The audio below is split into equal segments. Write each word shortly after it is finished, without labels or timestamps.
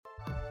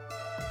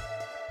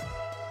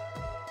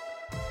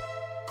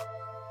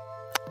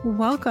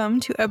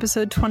Welcome to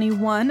episode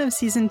 21 of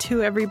season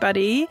 2,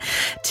 everybody.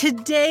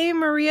 Today,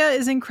 Maria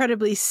is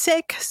incredibly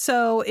sick,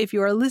 so if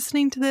you are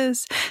listening to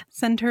this,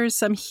 send her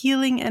some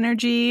healing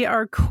energy.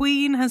 Our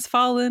queen has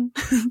fallen.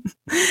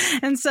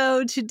 And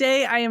so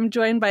today I am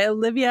joined by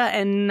Olivia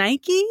and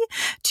Nike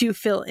to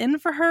fill in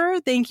for her.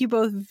 Thank you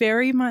both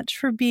very much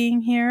for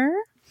being here.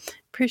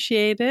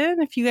 Appreciate it.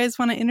 If you guys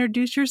want to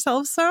introduce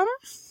yourselves some.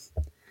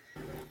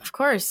 Of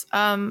course.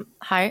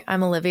 Hi,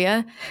 I'm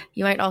Olivia.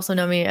 You might also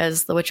know me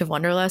as the Witch of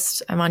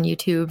Wanderlust. I'm on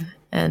YouTube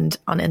and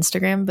on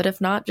Instagram, but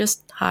if not,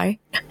 just hi.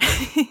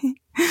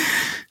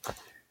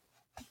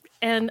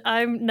 And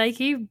I'm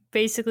Nike,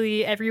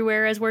 basically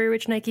everywhere as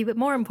warriorwitchnike, but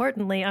more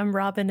importantly, I'm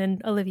Robin and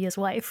Olivia's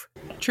wife.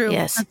 True.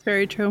 Yes. That's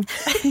very true.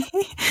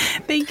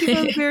 Thank you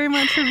both very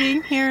much for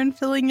being here and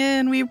filling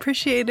in. We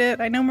appreciate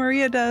it. I know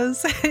Maria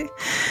does.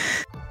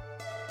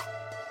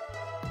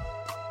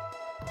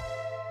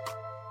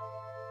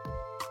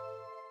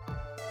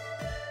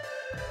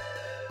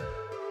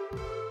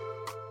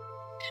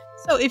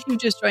 So if you've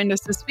just joined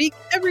us this week,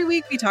 every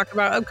week we talk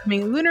about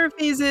upcoming lunar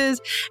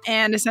phases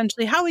and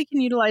essentially how we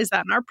can utilize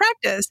that in our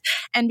practice.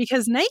 And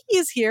because Nike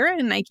is here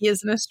and Nike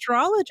is an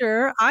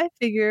astrologer, I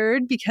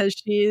figured because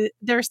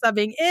they're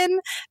subbing in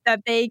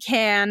that they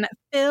can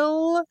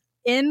fill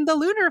in the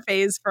lunar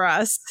phase for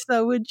us.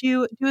 So would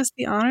you do us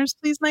the honors,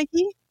 please,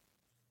 Nike?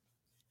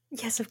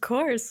 Yes, of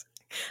course.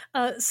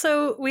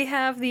 So we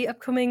have the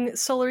upcoming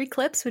solar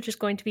eclipse, which is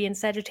going to be in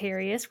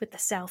Sagittarius with the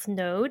South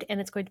Node,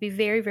 and it's going to be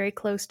very, very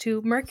close to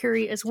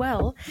Mercury as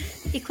well.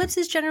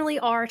 Eclipses generally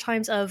are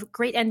times of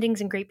great endings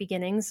and great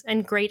beginnings,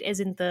 and great as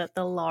in the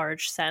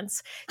large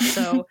sense.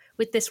 So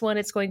with this one,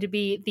 it's going to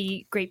be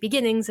the great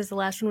beginnings, as the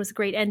last one was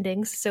great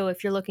endings. So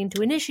if you're looking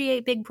to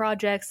initiate big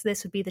projects,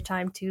 this would be the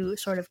time to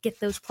sort of get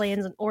those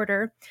plans in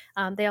order.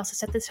 They also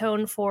set the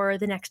tone for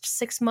the next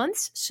 6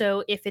 months.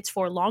 So if it's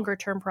for longer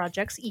term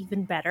projects,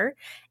 even better.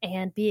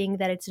 And being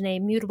that it's in a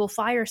mutable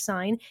fire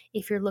sign,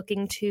 if you're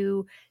looking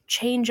to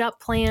change up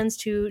plans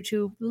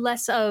to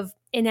less of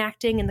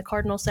enacting in the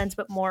cardinal sense,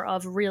 but more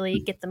of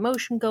really get the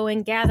motion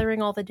going,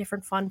 gathering all the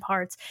different fun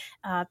parts,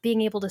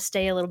 being able to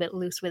stay a little bit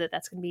loose with it,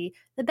 that's going to be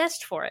the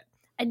best for it.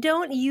 I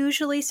don't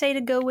usually say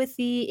to go with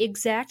the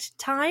exact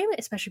time,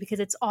 especially because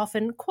it's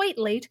often quite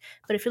late,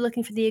 but if you're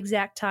looking for the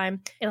exact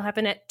time, it'll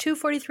happen at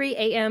 2:43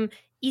 a.m.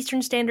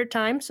 Eastern Standard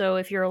Time. So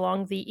if you're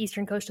along the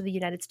eastern coast of the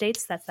United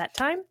States, that's that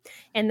time.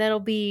 And that'll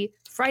be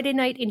Friday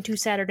night into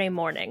Saturday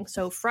morning.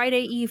 So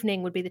Friday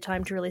evening would be the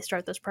time to really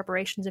start those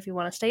preparations if you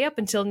want to stay up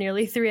until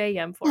nearly 3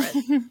 a.m. for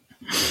it.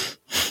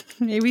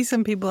 Maybe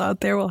some people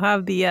out there will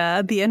have the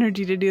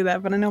energy to do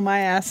that, but I know my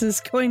ass is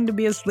going to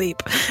be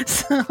asleep.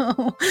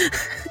 So...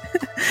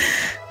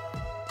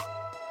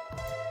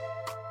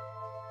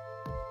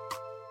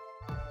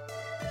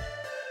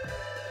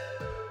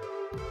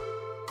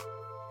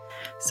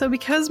 So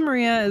because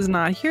Maria is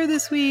not here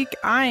this week,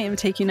 I am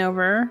taking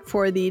over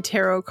for the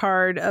tarot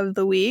card of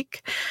the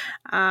week.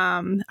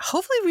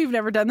 Hopefully we've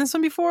never done this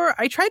one before.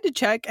 I tried to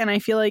check and I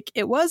feel like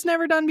it was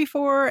never done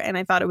before and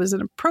I thought it was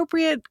an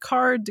appropriate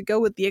card to go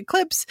with the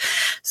eclipse.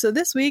 So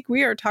this week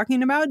we are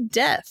talking about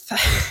death.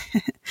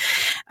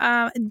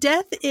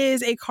 Death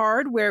is a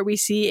card where we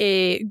see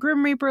a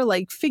Grim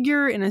Reaper-like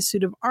figure in a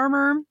suit of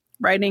armor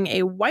riding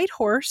a white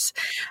horse,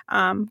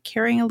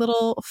 carrying a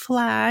little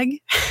flag.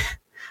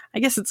 I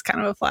guess it's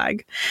kind of a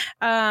flag.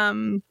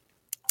 And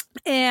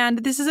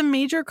this is a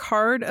major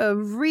card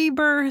of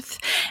rebirth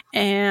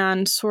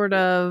and sort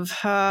of,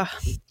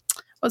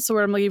 what's the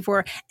word I'm looking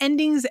for?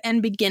 Endings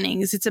and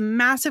beginnings. It's a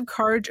massive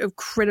card of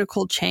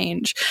critical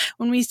change.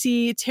 When we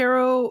see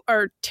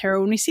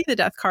when we see the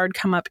death card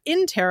come up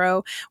in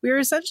tarot, we are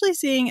essentially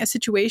seeing a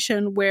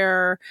situation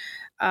where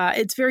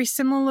it's very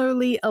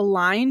similarly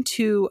aligned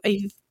to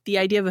the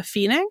idea of a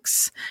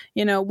phoenix.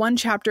 You know, one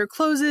chapter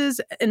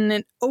closes and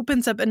it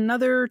opens up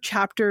another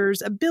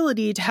chapter's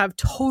ability to have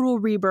total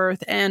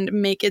rebirth and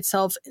make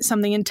itself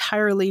something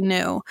entirely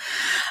new.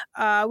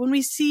 When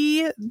we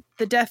see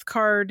the death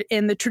card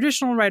in the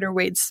traditional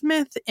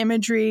Rider-Waite-Smith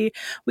imagery,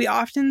 we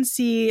often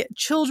see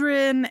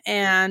children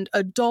and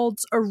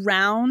adults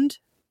around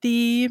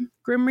the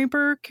Grim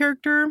Reaper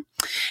character.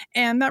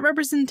 And that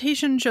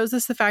representation shows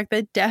us the fact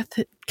that death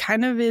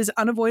kind of is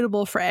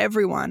unavoidable for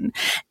everyone.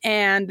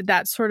 And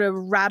that sort of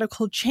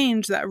radical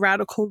change, that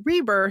radical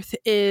rebirth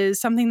is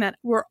something that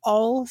we're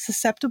all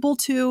susceptible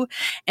to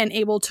and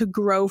able to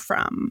grow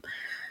from.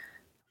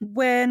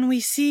 When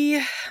we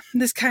see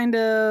this kind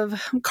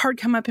of card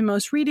come up in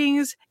most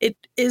readings, it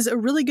is a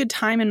really good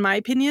time, in my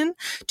opinion,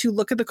 to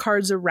look at the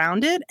cards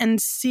around it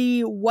and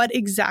see what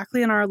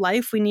exactly in our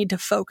life we need to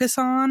focus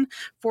on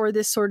for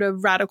this sort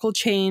of radical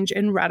change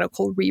and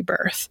radical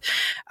rebirth.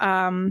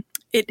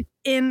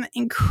 In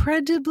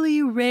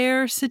incredibly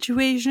rare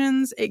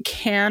situations, it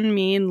can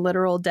mean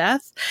literal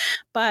death.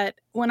 But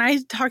when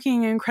I'm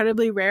talking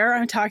incredibly rare,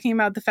 I'm talking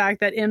about the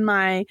fact that in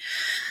my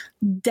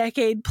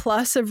decade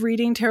plus of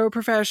reading tarot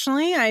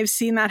professionally, I've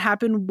seen that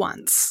happen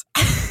once.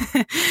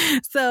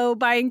 So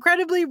by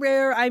incredibly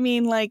rare, I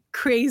mean like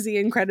crazy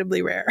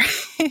incredibly rare.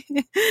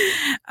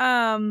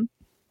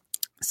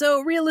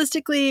 So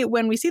realistically,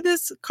 when we see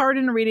this card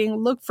in a reading,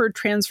 look for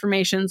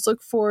transformations,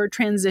 look for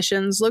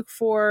transitions, look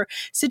for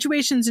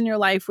situations in your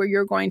life where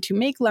you're going to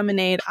make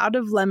lemonade out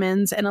of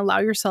lemons and allow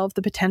yourself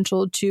the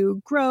potential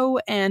to grow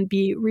and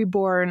be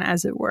reborn,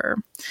 as it were.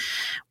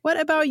 What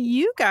about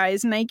you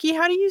guys, Nike?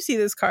 How do you see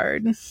this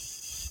card?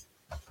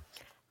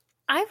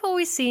 I've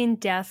always seen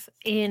death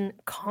in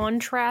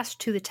contrast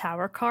to the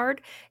Tower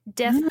card.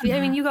 Death, I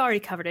mean, you already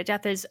covered it.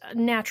 Death is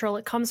natural.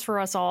 It comes for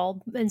us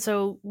all. And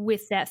so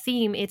with that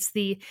theme, it's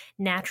the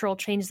natural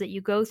change that you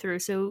go through.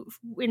 So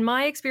in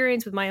my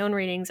experience with my own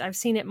readings, I've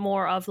seen it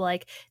more of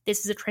like,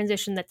 this is a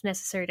transition that's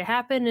necessary to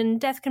happen,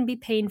 and death can be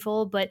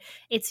painful, but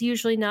it's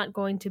usually not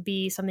going to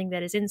be something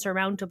that is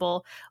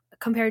insurmountable,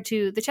 compared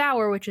to the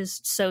Tower, which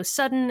is so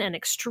sudden and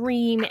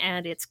extreme,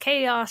 and it's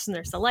chaos, and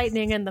there's the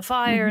lightning and the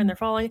fire, and they're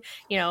falling,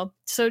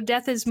 so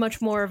death is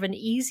much more of an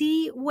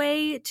easy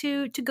way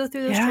to go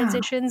through those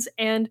transitions.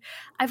 And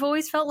I've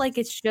always felt like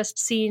it's just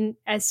seen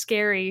as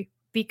scary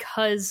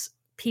because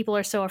people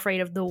are so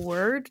afraid of the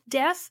word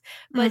death.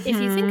 But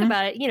if you think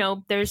about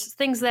it, there's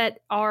things that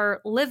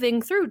are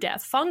living through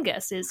death.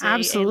 Fungus is a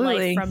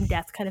life from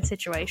death kind of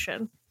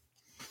situation.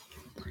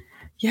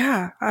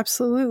 Yeah,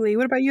 absolutely.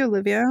 What about you,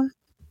 Olivia?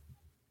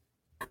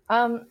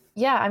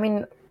 Yeah, I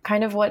mean,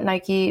 kind of what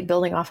Nike,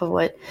 building off of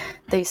what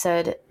they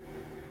said,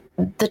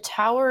 the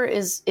Tower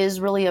is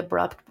really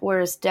abrupt,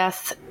 whereas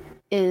death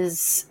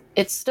it's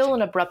still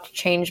an abrupt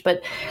change,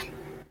 or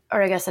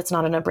I guess that's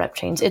not an abrupt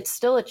change. It's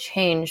still a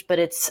change, but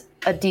it's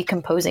a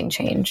decomposing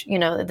change,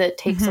 that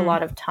takes a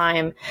lot of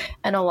time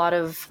and a lot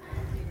of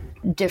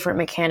different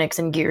mechanics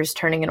and gears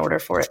turning in order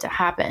for it to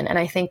happen. And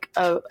I think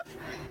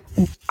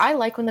I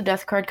like when the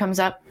death card comes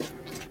up,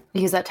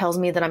 because that tells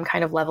me that I'm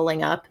kind of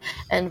leveling up.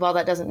 And while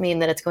that doesn't mean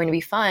that it's going to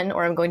be fun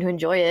or I'm going to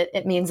enjoy it,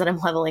 it means that I'm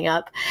leveling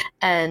up.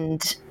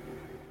 And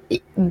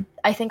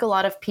I think a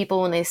lot of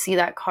people, when they see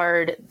that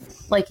card,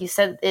 like you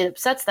said, it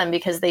upsets them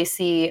because they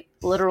see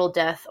literal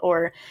death,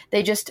 or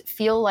they just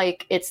feel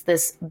like it's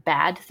this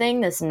bad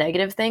thing, this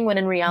negative thing, when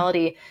in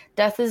reality,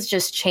 death is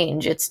just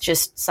change. It's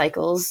just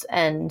cycles.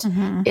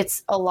 And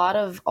it's a lot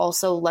of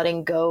also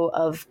letting go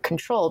of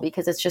control,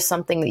 because it's just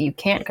something that you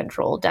can't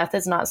control. Death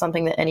is not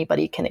something that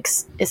anybody can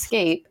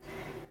escape.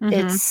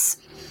 It's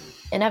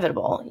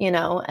inevitable,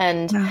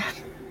 and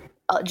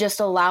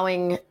just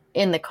allowing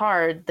in the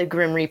card the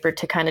Grim Reaper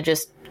to kind of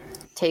just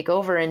take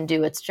over and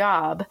do its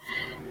job.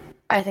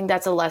 I think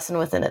that's a lesson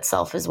within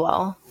itself as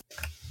well.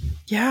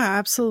 Yeah,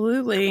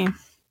 absolutely.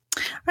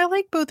 I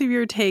like both of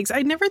your takes.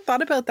 I never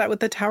thought about that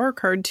with the Tower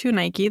card too,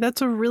 Nike.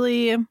 That's a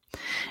really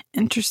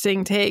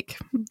interesting take.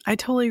 I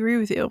totally agree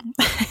with you.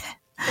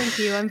 Thank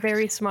you. I'm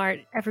very smart.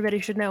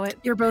 Everybody should know it.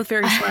 You're both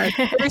very smart.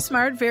 Very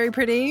smart, very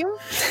pretty.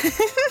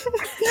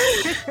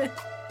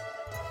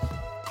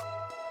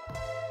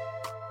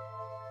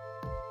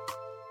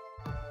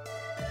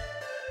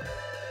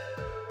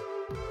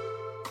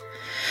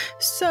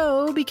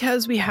 So,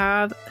 because we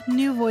have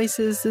new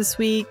voices this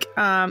week,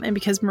 and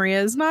because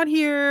Maria is not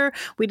here,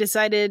 we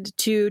decided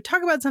to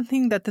talk about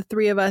something that the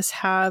three of us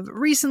have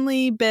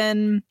recently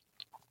been,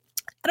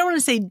 I don't want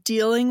to say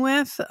dealing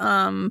with,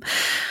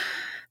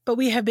 but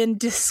we have been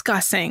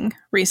discussing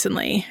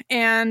recently.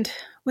 And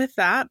with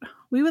that,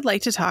 we would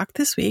like to talk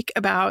this week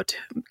about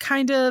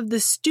kind of the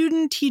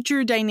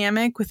student-teacher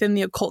dynamic within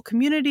the occult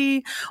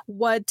community,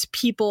 what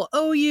people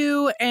owe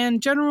you,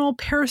 and general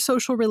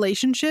parasocial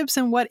relationships,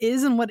 and what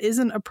is and what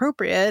isn't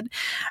appropriate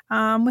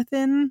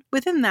within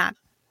that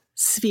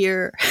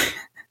sphere.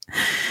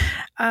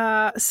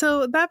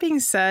 So that being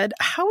said,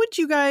 how would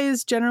you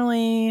guys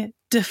generally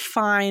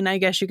define, I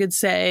guess you could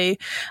say,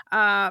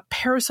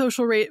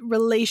 parasocial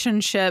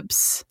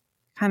relationships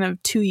kind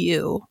of to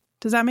you?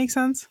 Does that make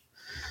sense?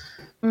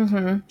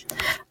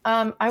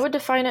 I would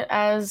define it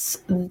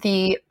as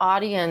the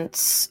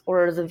audience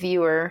or the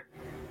viewer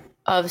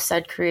of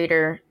said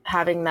creator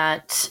having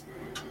that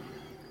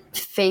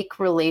fake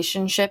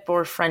relationship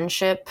or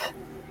friendship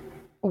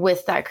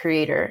with that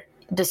creator,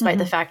 despite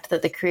the fact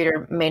that the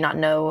creator may not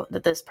know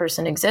that this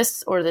person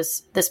exists, or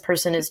this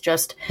person is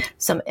just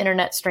some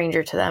internet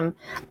stranger to them.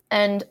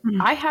 And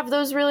I have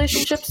those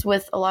relationships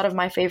with a lot of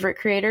my favorite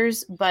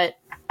creators, but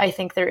I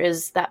think there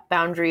is that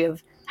boundary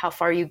of how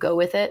far you go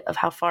with it, of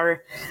how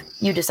far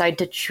you decide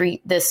to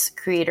treat this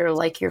creator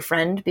like your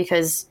friend,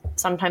 because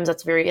sometimes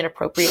that's very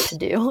inappropriate to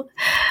do.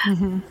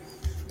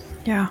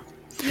 Yeah.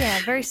 Yeah,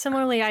 very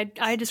similarly,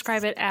 I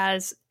describe it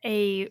as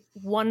a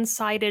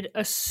one-sided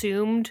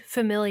assumed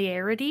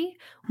familiarity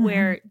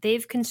where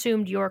they've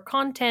consumed your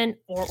content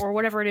or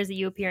whatever it is that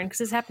you appear in, because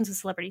this happens with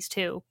celebrities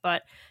too,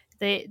 but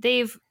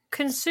they've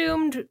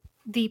consumed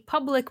the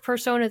public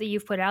persona that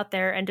you've put out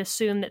there and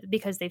assume that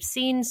because they've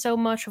seen so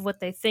much of what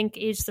they think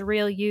is the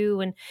real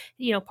you, and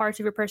parts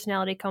of your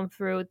personality come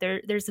through,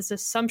 there's this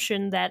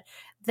assumption that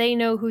they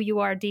know who you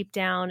are deep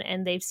down,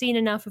 and they've seen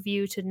enough of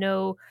you to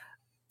know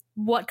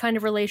what kind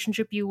of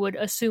relationship you would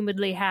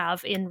assumedly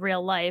have in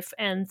real life,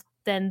 and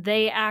then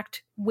they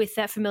act with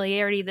that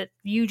familiarity that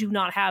you do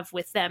not have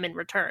with them in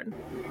return.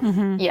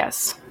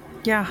 Yes.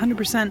 Yeah,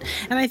 100%.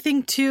 And I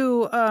think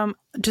too,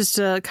 just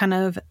to kind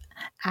of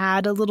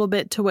add a little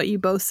bit to what you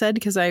both said,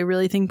 because I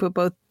really think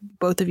what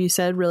both of you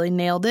said really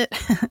nailed it,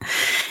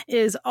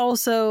 is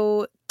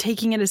also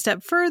taking it a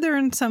step further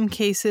in some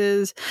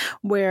cases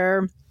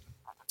where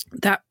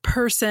that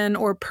person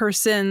or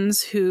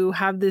persons who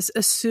have this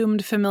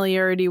assumed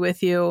familiarity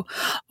with you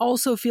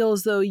also feel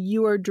as though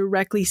you are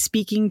directly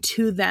speaking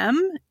to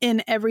them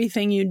in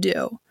everything you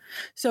do.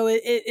 So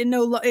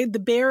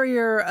the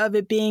barrier of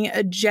it being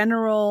a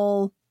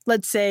general,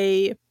 let's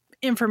say,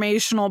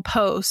 informational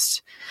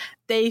post,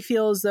 they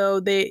feel as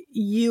though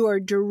you are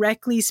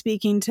directly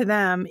speaking to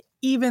them,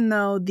 even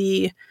though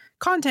the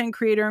content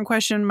creator in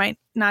question might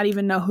not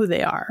even know who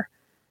they are.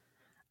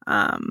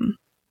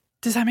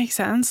 Does that make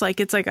sense? Like,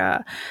 it's like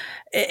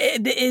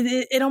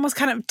it almost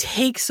kind of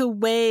takes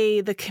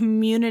away the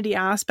community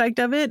aspect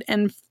of it.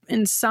 And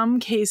in some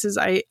cases,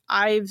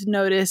 I've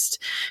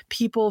noticed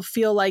people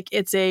feel like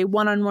it's a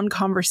one-on-one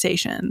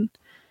conversation.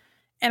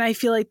 And I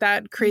feel like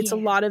that creates a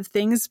lot of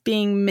things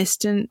being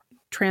lost in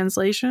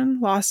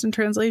translation.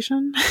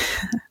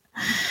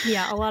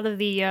 Yeah, a lot of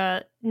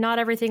the not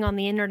everything on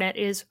the internet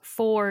is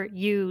for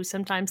you.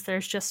 Sometimes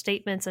there's just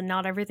statements and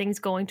not everything's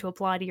going to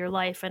apply to your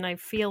life. And I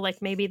feel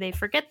like maybe they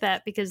forget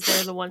that because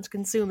they're the ones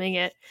consuming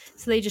it.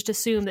 So they just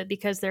assume that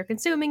because they're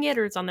consuming it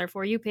or it's on their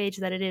For You page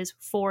that it is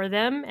for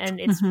them, and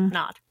it's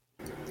not.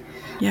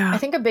 Yeah. I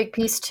think a big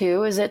piece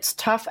too is it's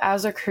tough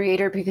as a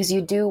creator because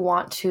you do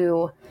want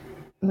to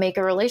make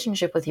a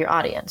relationship with your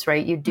audience,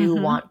 right? You do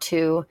want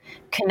to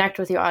connect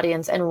with your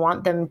audience and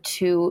want them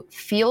to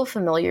feel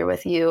familiar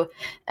with you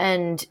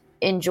and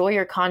enjoy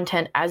your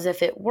content as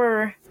if it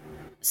were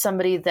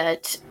somebody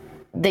that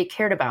they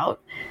cared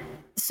about.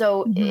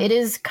 So it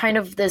is kind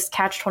of this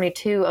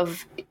catch-22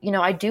 of,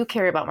 I do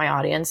care about my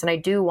audience and I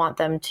do want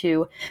them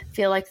to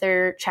feel like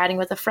they're chatting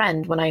with a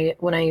friend when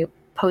I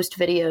post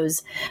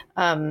videos,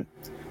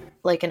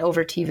 like an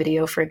over tea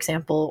video, for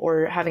example,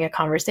 or having a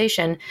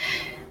conversation.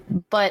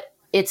 But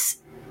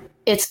it's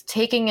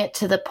taking it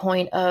to the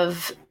point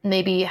of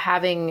maybe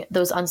having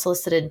those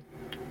unsolicited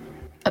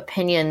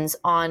opinions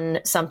on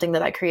something that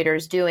that creator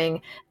is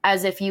doing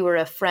as if you were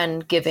a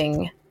friend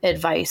giving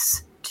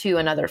advice to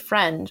another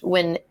friend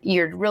when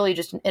you're really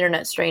just an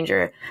internet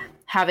stranger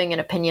having an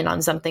opinion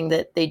on something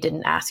that they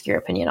didn't ask your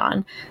opinion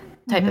on,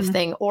 type of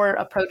thing, or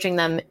approaching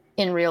them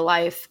in real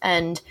life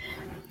and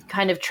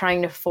kind of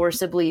trying to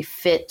forcibly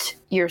fit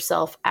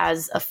yourself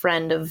as a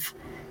friend of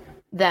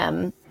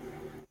them,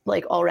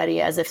 like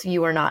already as if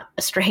you were not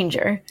a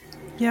stranger.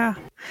 Yeah.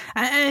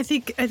 And I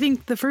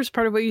think the first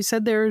part of what you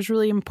said there is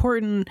really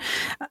important,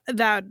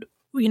 that,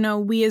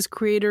 we as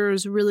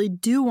creators really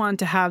do want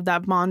to have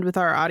that bond with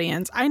our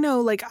audience. I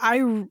know, like,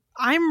 I'm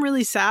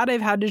really sad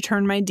I've had to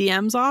turn my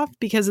DMs off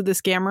because of the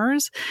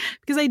scammers,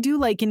 because I do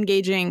like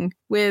engaging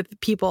with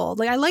people.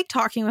 Like, I like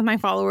talking with my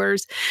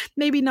followers,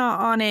 maybe not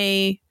on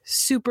a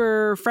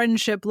super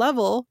friendship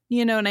level,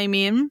 you know what I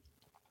mean?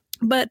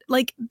 But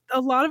like,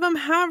 a lot of them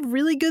have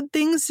really good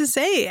things to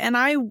say, and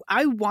I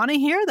want to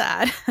hear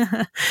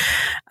that.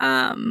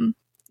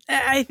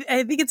 I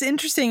think it's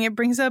interesting. It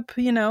brings up,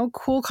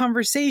 cool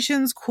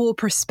conversations, cool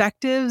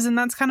perspectives, and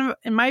that's kind of,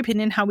 in my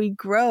opinion, how we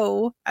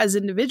grow as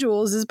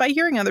individuals, is by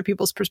hearing other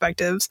people's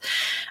perspectives.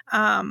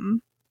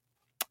 And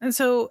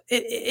so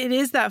it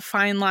is that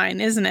fine line,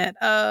 isn't it,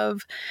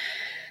 of,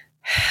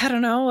 I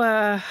don't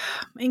know,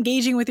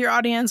 engaging with your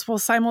audience while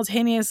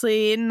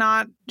simultaneously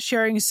not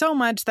sharing so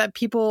much that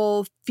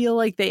people feel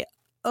like they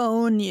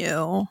own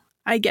you,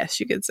 I guess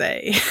you could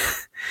say.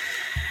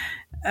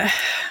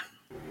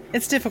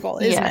 It's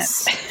difficult, isn't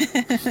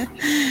it?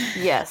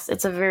 Yes,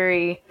 it's a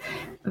very,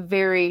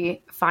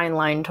 very fine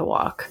line to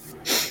walk.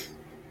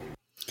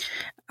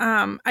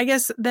 I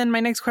guess then my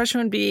next question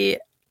would be,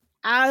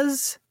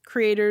 as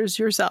creators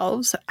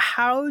yourselves,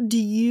 how do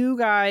you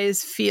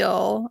guys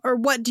feel, or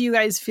what do you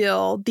guys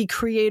feel the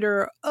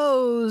creator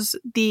owes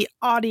the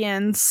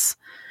audience,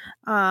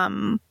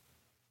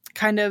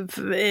 kind of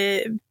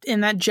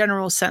in that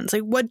general sense?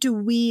 Like, what do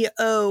we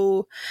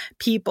owe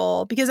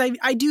people? Because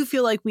I do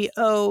feel like we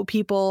owe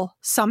people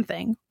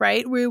something,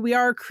 right? We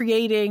are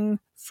creating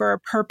for a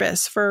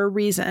purpose, for a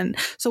reason.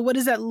 So what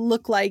does that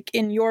look like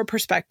in your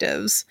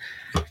perspectives?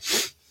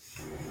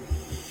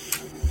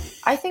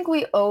 I think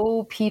we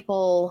owe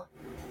people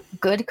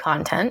good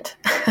content.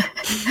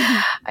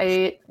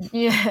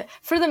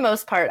 For the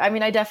most part. I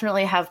mean, I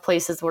definitely have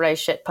places where I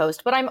shit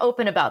post, but I'm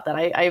open about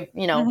that.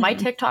 My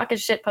TikTok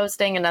is shit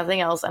posting and nothing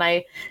else,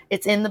 and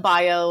it's in the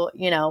bio,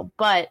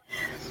 but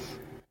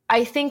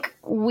I think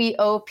we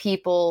owe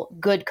people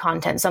good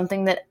content,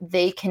 something that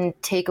they can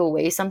take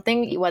away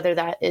something, whether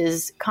that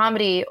is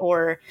comedy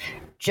or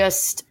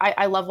just,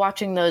 I love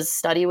watching those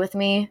study with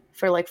me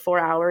for like 4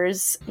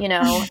 hours,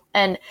 but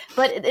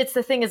it's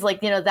the thing is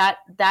like, that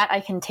I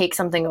can take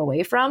something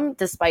away from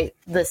despite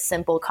the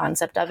simple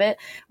concept of it.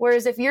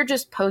 Whereas if you're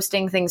just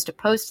posting things to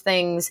post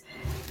things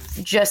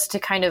just to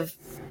kind of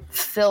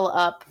fill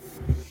up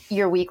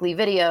your weekly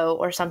video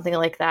or something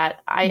like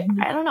that, I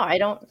don't know. I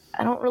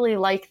don't really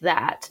like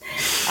that.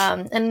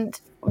 And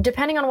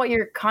depending on what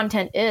your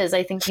content is,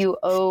 I think you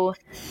owe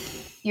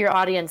your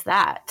audience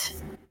that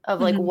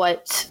of like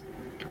what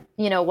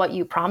what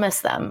you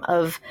promise them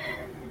of,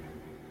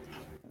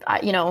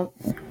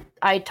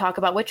 I talk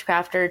about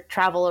witchcraft or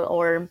travel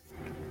or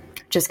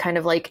just kind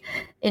of like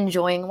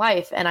enjoying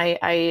life. And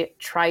I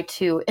try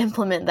to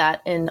implement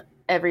that in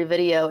every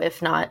video,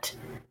 if not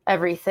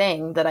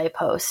everything that I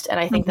post. And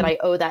I think that I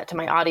owe that to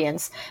my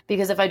audience,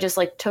 because if I just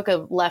like took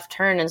a left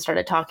turn and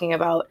started talking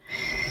about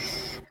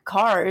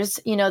cars,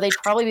 they'd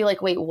probably be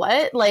like, wait,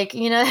 what? Like,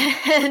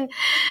 and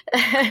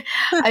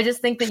I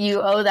just think that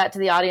you owe that to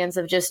the audience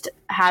of just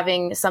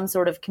having some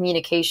sort of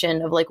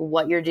communication of like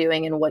what you're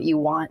doing and what you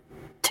want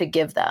to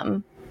give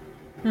them.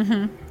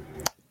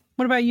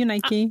 What about you,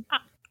 Nike?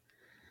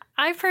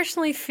 I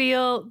personally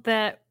feel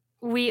that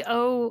we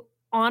owe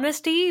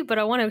honesty, but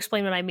I want to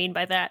explain what I mean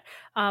by that.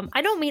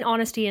 I don't mean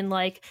honesty in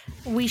like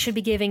we should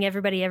be giving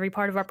everybody every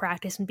part of our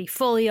practice and be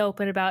fully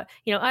open about,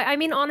 I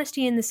mean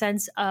honesty in the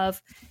sense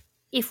of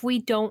if we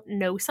don't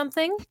know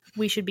something,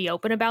 we should be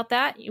open about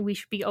that. We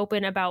should be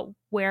open about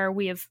where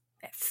we have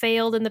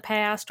failed in the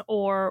past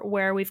or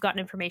where we've gotten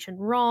information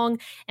wrong,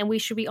 and we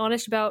should be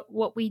honest about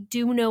what we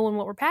do know and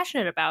what we're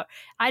passionate about.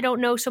 I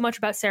don't know so much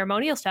about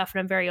ceremonial stuff, and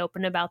I'm very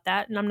open about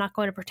that, and I'm not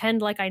going to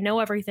pretend like I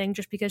know everything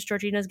just because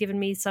Georgina's given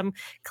me some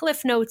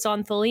cliff notes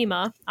on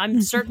Thelema.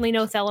 I'm certainly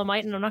no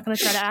Thelemite, and I'm not going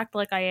to try to act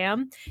like I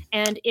am.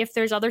 And if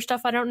there's other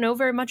stuff I don't know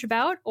very much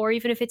about, or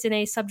even if it's in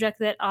a subject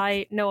that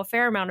I know a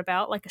fair amount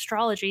about, like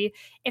astrology,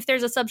 if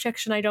there's a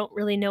subsection I don't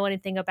really know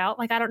anything about,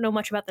 like I don't know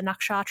much about the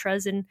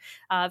nakshatras in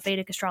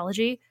Vedic astrology,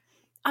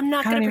 I'm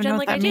not going to pretend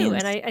like I do.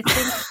 And I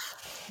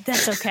think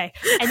that's okay.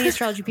 Any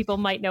astrology people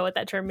might know what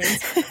that term means.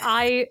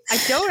 I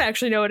don't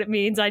actually know what it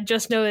means. I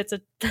just know it's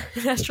an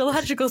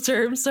astrological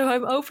term. So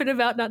I'm open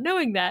about not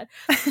knowing that.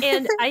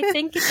 And I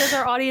think it does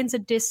our audience a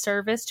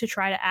disservice to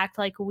try to act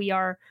like we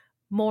are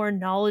more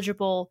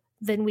knowledgeable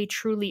than we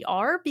truly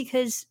are,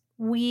 because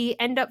we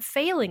end up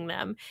failing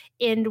them,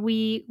 and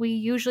we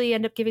usually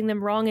end up giving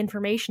them wrong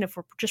information if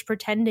we're just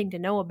pretending to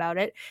know about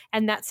it.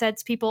 And that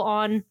sets people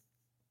on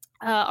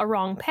a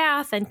wrong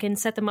path and can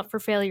set them up for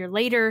failure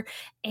later.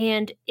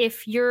 And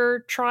if you're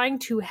trying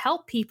to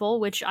help people,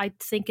 which I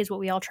think is what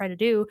we all try to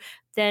do,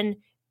 then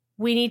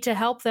we need to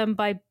help them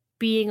by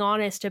being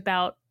honest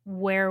about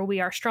where we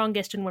are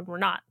strongest and when we're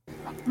not.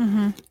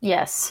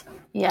 Yes.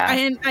 Yeah.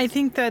 And I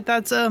think that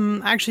that's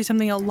actually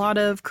something a lot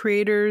of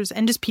creators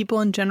and just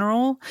people in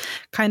general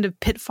kind of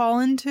pitfall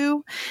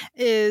into,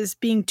 is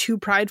being too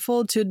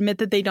prideful to admit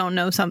that they don't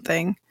know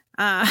something.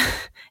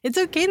 It's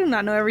okay to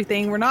not know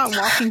everything. We're not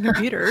walking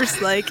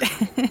computers. Like,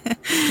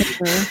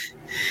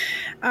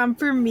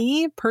 for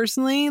me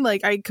personally,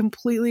 like I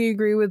completely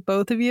agree with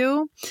both of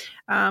you.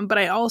 But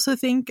I also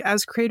think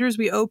as creators,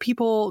 we owe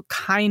people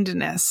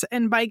kindness.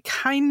 And by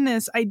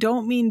kindness, I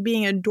don't mean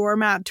being a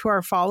doormat to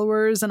our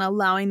followers and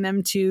allowing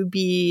them to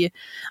be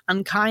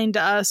unkind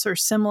to us or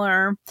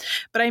similar.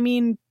 But I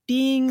mean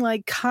being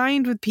like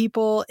kind with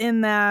people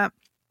in that,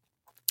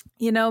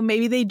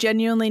 maybe they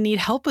genuinely need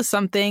help with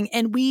something,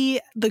 and we,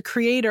 the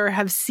creator,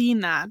 have seen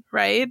that,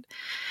 right?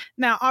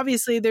 Now,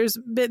 obviously, there's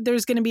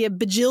going to be a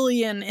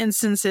bajillion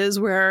instances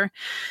where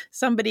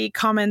somebody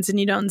comments and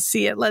you don't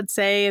see it, let's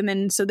say, and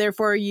then so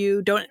therefore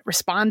you don't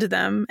respond to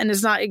them, and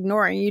it's not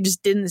ignoring, you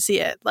just didn't see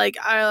it. Like,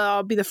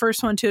 I'll be the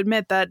first one to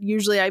admit that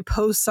usually I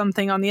post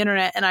something on the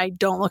internet and I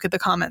don't look at the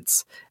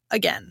comments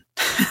again.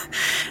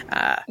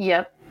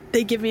 Yep.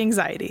 They give me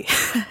anxiety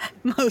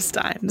most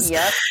times.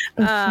 Yep.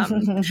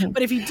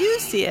 But if you do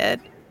see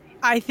it,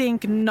 I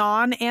think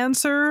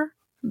non-answer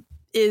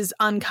is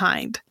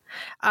unkind.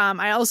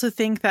 I also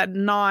think that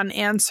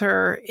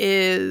non-answer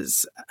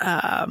is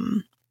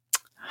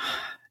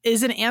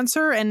an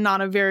answer and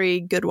not a very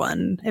good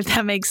one, if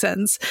that makes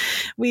sense.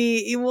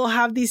 We will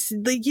have these,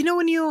 like,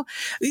 when you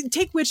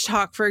take Witch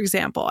Talk, for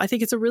example, I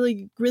think it's a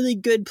really, really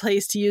good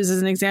place to use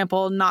as an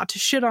example, not to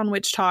shit on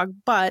Witch Talk,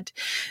 but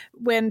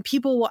when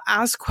people will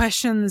ask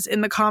questions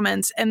in the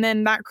comments and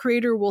then that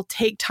creator will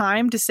take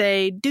time to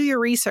say, do your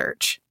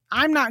research.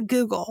 I'm not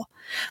Google.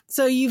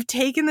 So you've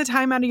taken the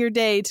time out of your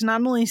day to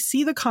not only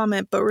see the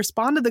comment, but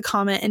respond to the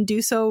comment and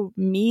do so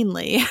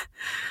meanly.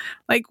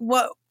 Like,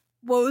 what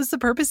was the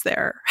purpose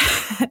there?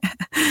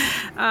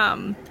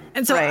 And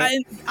so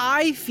right.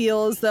 I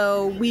feel as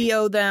though we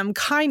owe them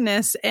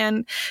kindness,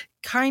 and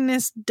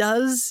kindness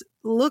does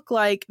look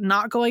like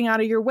not going out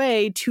of your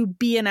way to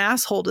be an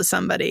asshole to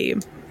somebody.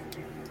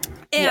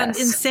 And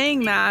in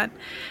saying that,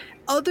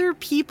 other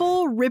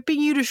people ripping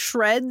you to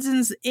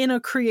shreds in a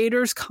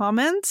creator's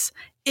comments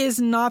is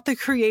not the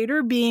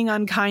creator being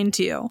unkind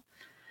to you.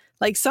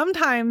 Like,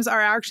 sometimes our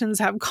actions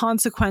have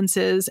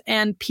consequences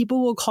and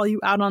people will call you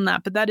out on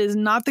that, but that is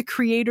not the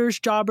creator's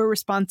job or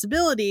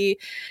responsibility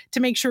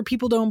to make sure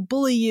people don't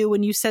bully you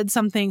when you said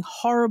something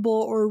horrible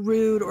or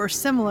rude or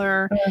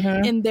similar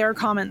in their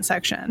comment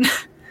section.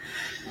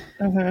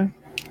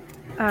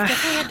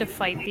 Definitely had to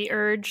fight the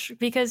urge,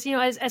 because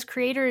as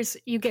creators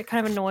you get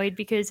kind of annoyed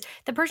because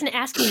the person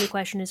asking you the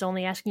question is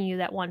only asking you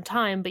that one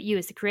time, but you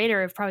as the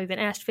creator have probably been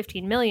asked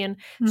 15 million.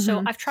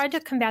 So I've tried to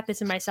combat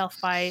this in myself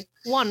by,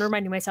 one,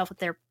 reminding myself that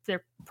they're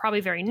they're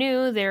probably very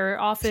new. They're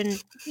often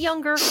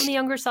younger, on the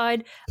younger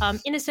side,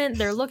 innocent.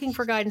 They're looking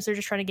for guidance. They're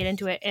just trying to get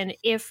into it. And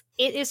if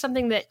it is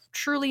something that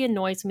truly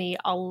annoys me,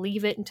 I'll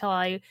leave it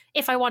until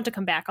if I want to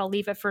come back, I'll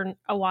leave it for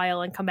a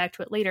while and come back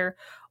to it later.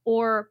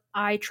 Or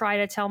I try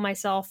to tell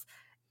myself,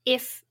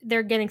 if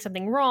they're getting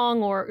something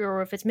wrong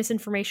or if it's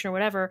misinformation or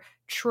whatever,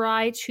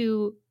 try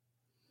to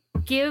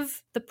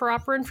give the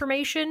proper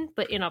information,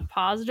 but in a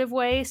positive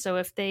way. So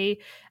if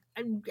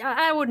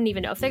I wouldn't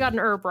even know if they got an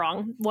herb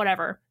wrong,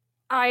 whatever.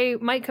 I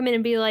might come in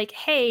and be like,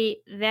 hey,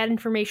 that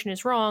information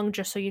is wrong,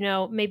 just so you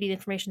know, maybe the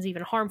information is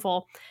even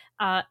harmful.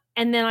 And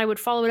then I would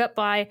follow it up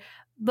by,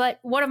 but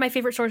one of my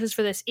favorite sources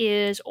for this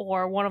is,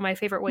 or one of my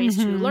favorite ways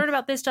to learn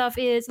about this stuff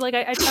is, like,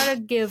 I try to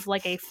give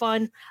like a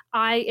fun,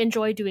 I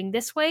enjoy doing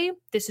this way.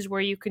 This is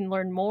where you can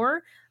learn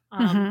more.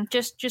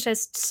 Just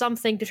as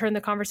something to turn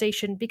the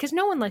conversation, because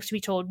no one likes to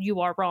be told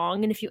you are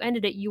wrong. And if you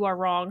ended it, you are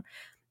wrong,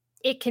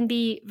 it can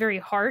be very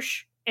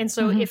harsh. And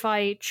so if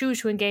I choose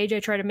to engage, I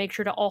try to make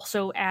sure to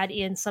also add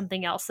in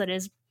something else that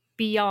is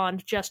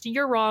beyond just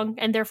you're wrong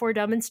and therefore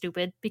dumb and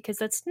stupid, because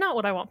that's not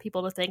what I want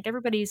people to think.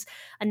 Everybody's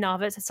a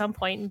novice at some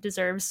point and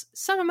deserves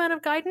some amount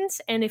of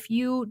guidance. And if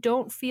you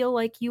don't feel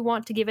like you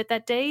want to give it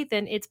that day,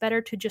 then it's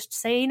better to just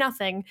say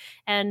nothing.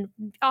 And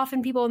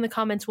often people in the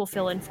comments will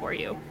fill in for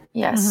you.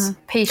 Yes.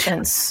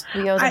 Patience.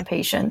 We owe them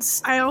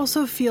patience. I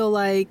also feel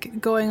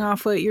like, going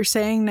off what you're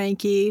saying,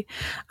 Nike,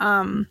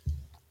 a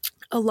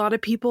lot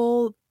of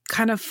people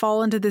kind of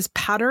fall into this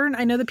pattern.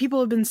 I know that people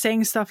have been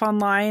saying stuff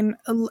online.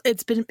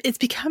 It's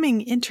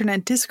becoming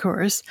internet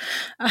discourse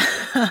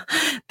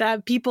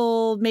that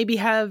people maybe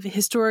have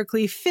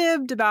historically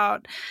fibbed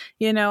about,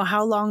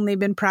 how long they've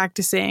been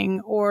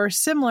practicing or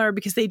similar,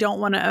 because they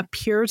don't want to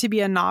appear to be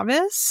a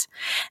novice.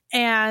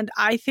 And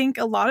I think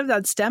a lot of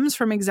that stems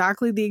from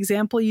exactly the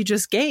example you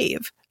just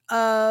gave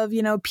of,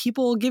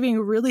 people giving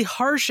really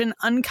harsh and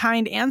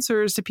unkind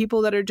answers to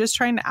people that are just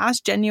trying to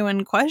ask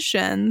genuine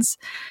questions,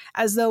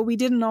 as though we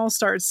didn't all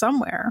start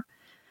somewhere.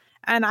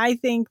 And I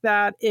think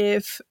that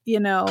if,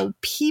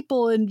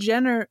 people in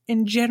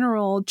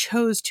general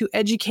chose to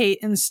educate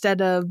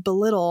instead of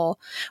belittle,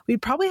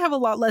 we'd probably have a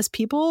lot less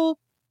people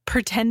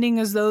pretending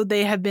as though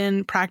they have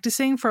been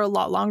practicing for a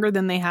lot longer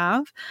than they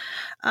have.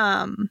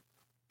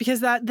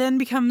 Because that then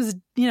becomes,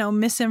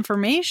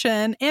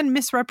 misinformation and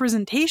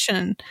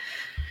misrepresentation.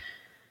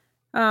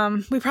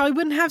 We probably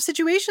wouldn't have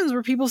situations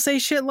where people say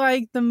shit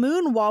like the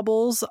moon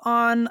wobbles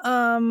on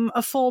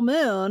a full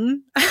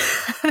moon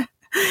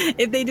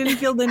if they didn't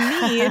feel the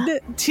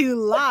need to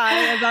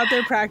lie about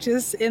their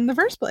practice in the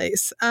first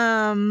place.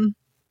 Not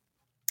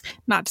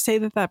to say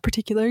that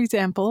particular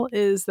example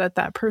is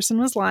that person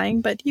was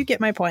lying, but you get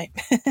my point.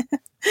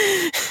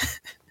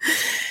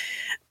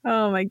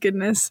 Oh my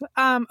goodness.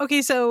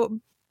 Okay,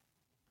 so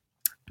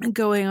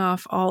going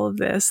off all of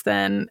this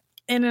then,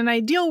 in an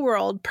ideal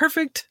world,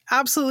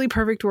 absolutely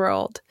perfect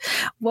world,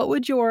 what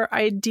would your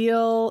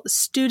ideal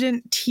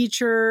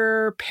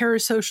student-teacher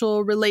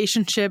parasocial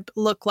relationship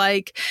look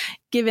like,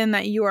 given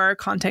that you are a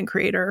content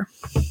creator?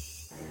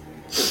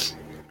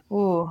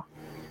 Ooh,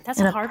 that's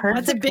a hard one.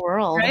 That's a big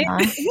world, right? Huh?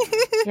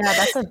 Yeah,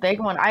 that's a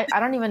big one. I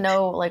don't even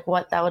know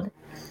what that would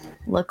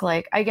look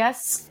like. I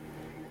guess,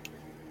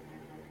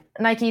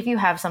 Nike, if you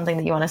have something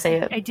that you want to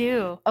say. I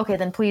do. Okay,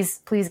 then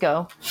please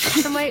go.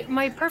 So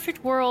my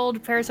perfect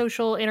world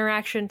parasocial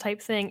interaction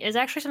type thing is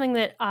actually something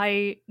that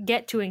I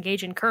get to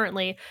engage in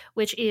currently,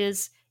 which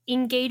is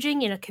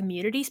engaging in a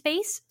community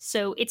space.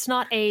 So it's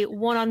not a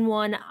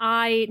one-on-one,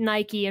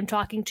 Nike, I'm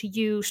talking to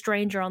you,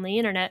 stranger on the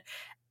internet.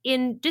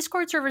 In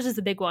Discord servers is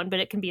the big one, but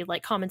it can be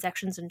like comment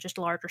sections and just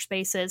larger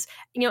spaces,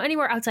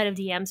 anywhere outside of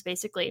DMs,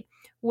 basically,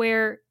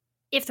 where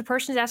if the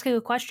person is asking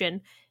a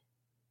question,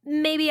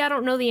 maybe I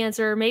don't know the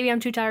answer, maybe I'm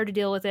too tired to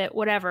deal with it,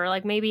 whatever.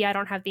 Like, maybe I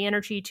don't have the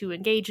energy to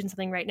engage in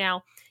something right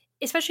now.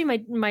 Especially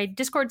my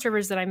Discord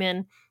servers that I'm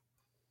in,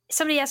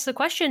 somebody asks a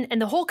question and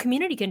the whole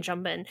community can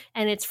jump in.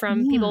 And it's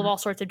from people of all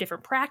sorts of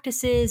different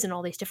practices and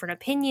all these different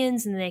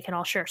opinions, and they can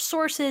all share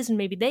sources, and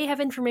maybe they have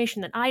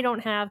information that I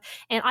don't have.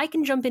 And I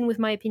can jump in with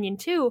my opinion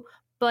too,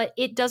 but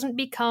it doesn't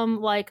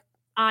become like,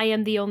 I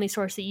am the only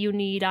source that you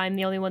need, I'm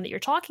the only one that you're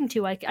talking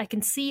to. I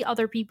can see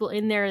other people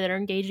in there that are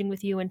engaging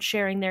with you and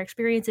sharing their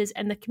experiences,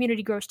 and the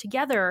community grows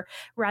together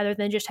rather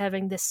than just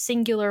having this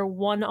singular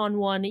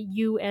one-on-one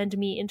you and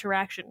me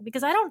interaction.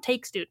 Because I don't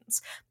take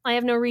students. I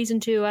have no reason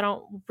to. I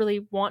don't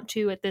really want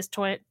to at this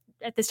time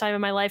in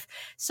my life.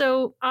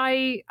 So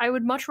I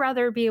would much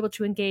rather be able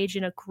to engage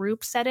in a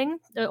group setting,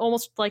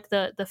 almost like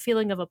the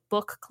feeling of a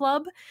book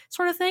club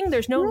sort of thing.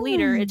 There's no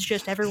leader. It's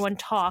just everyone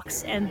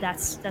talks. And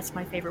that's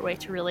my favorite way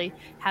to really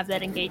have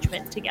that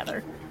engagement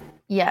together.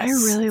 Yes. I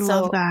really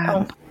love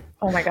that.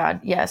 Oh my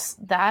God. Yes.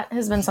 That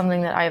has been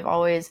something that I've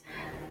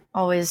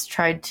always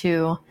tried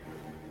to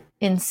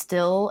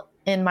instill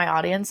in my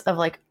audience of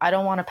like, I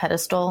don't want a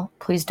pedestal.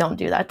 Please don't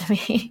do that to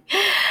me.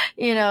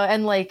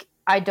 And like,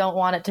 I don't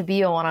want it to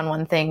be a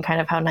one-on-one thing,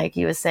 kind of how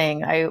Nike was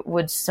saying. I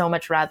would so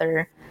much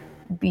rather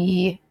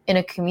be in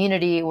a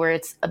community where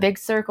it's a big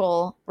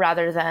circle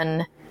rather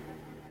than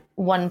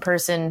one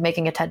person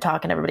making a TED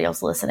Talk and everybody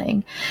else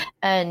listening.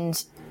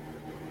 And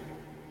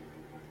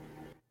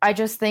I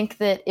just think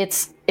that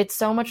it's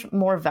so much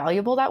more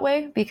valuable that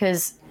way,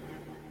 because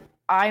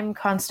I'm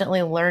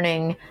constantly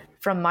learning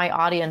from my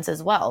audience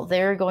as well.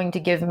 They're going to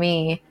give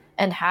me,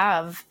 and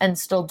have, and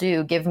still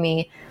do give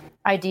me,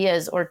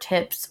 ideas or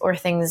tips or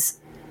things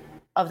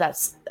of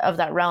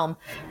that realm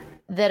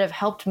that have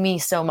helped me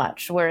so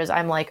much. Whereas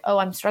I'm like, oh,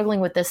 I'm struggling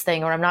with this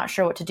thing, or I'm not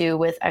sure what to do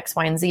with X,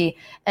 Y, and Z.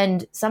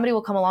 And somebody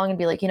will come along and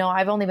be like,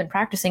 I've only been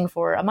practicing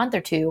for a month or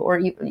two, or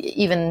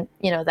even,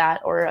 that,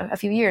 or a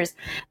few years.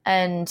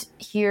 And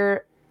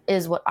here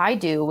is what I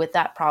do with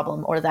that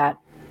problem or that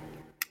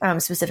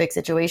specific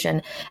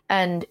situation.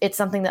 And it's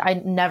something that I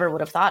never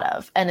would have thought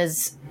of, and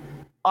is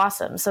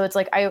awesome. So it's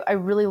like, I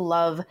really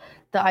love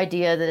the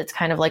idea that it's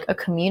kind of like a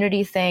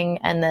community thing,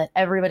 and that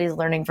everybody's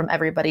learning from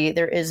everybody.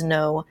 There is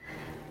no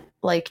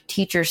like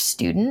teacher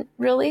student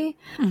really.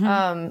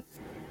 Mm-hmm.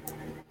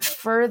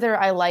 Further,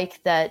 I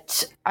like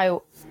that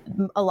a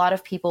lot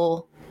of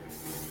people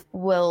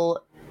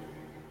will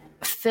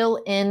fill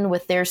in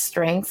with their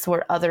strengths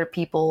where other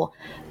people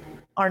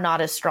are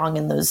not as strong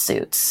in those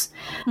suits.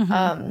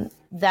 Mm-hmm.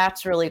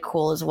 That's really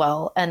cool as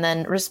well. And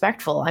then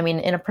respectful. I mean,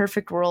 in a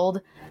perfect world,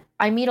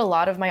 I meet a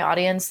lot of my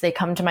audience. They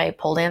come to my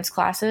pole dance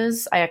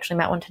classes. I actually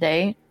met one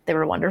today. They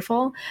were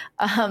wonderful.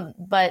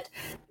 But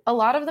a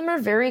lot of them are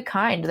very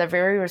kind. They're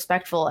very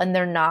respectful, and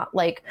they're not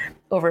like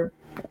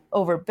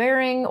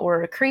overbearing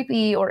or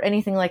creepy or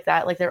anything like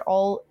that. Like, they're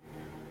all,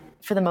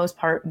 for the most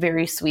part,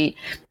 very sweet.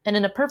 And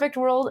in a perfect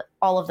world,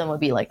 all of them would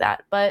be like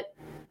that. But,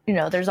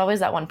 there's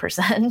always that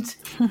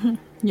 1%.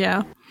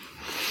 Yeah.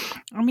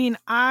 I mean,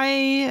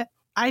 I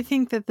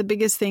think that the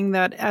biggest thing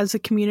that as a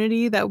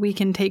community that we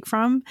can take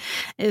from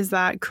is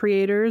that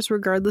creators,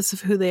 regardless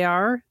of who they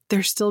are,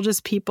 they're still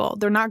just people.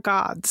 They're not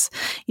gods.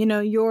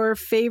 Your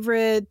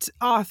favorite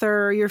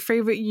author, your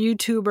favorite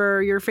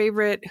YouTuber, your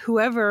favorite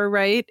whoever,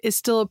 right, is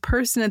still a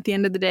person at the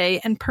end of the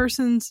day. And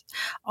persons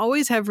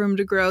always have room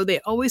to grow. They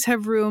always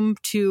have room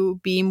to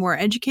be more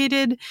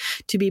educated,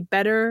 to be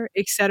better,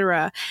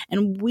 etc.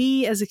 And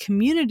we as a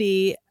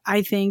community,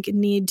 I think,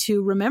 need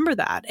to remember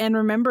that, and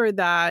remember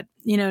that,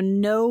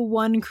 no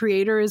one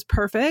creator is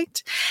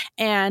perfect,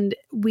 and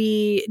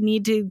we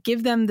need to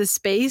give them the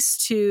space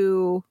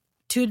to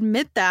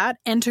admit that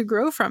and to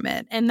grow from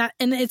it. And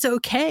it's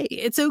okay.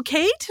 It's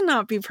okay to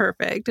not be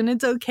perfect, and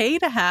it's okay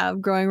to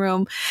have growing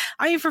room.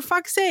 I mean, for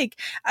fuck's sake,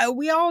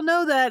 we all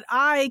know that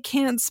I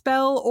can't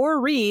spell or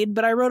read,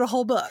 but I wrote a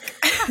whole book.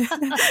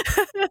 And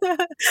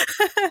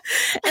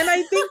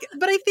I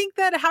think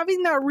that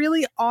having that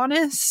really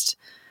honest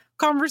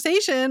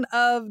conversation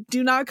of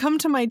do not come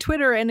to my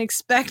Twitter and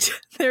expect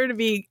there to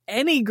be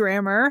any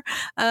grammar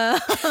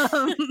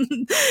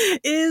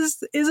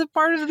is a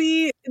part of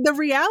the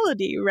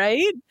reality,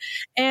 right?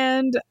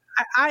 And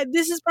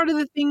this is part of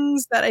the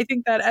things that I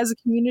think that as a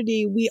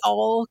community we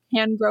all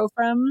can grow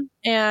from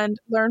and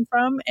learn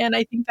from. And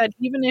I think that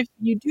even if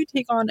you do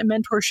take on a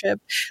mentorship,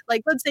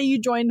 like let's say you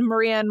joined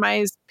Maria and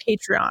my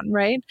Patreon,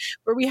 right,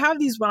 where we have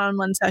these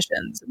one-on-one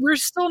sessions, we're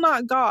still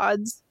not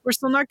gods. We're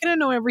still not going to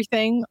know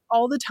everything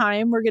all the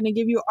time. We're going to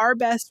give you our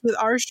best with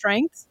our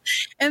strengths,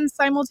 and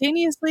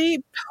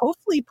simultaneously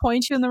hopefully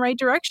point you in the right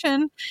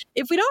direction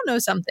if we don't know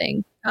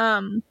something.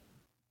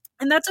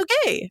 And that's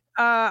okay.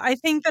 I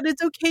think that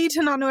it's okay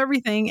to not know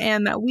everything,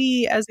 and that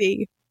we as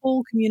a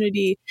whole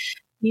community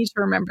need to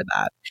remember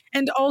that.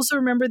 And also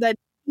remember that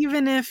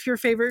even if your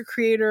favorite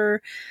creator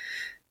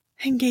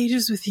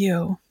engages with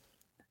you,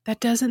 that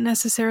doesn't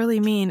necessarily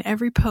mean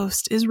every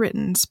post is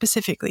written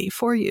specifically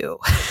for you.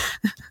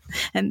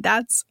 And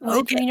that's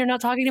okay. You mean you're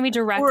not talking to me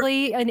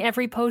directly in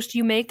every post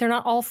you make? They're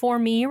not all for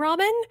me,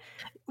 Robin?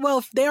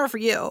 Well, they are for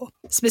you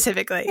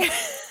specifically.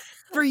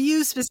 For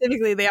you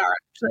specifically, they are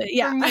actually.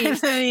 Yeah. For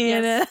me.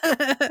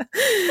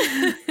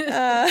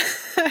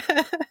 Yes.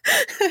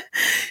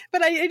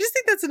 But I just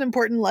think that's an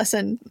important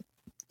lesson.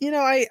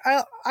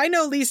 I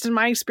know, at least in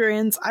my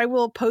experience, I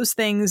will post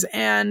things,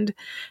 and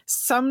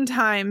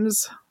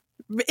sometimes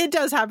it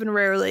does happen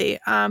rarely,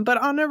 but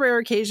on a rare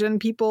occasion,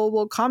 people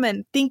will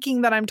comment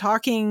thinking that I'm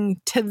talking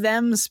to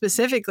them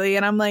specifically.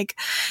 And I'm like,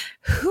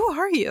 who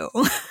are you?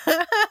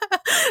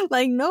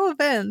 Like, no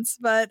offense,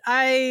 but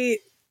I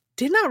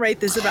did not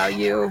write this about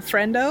you,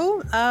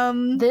 friendo.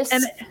 This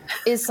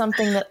is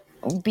something that,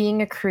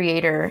 being a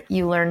creator,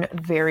 you learn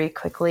very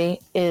quickly,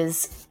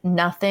 is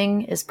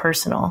nothing is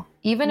personal.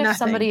 Even if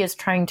somebody is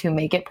trying to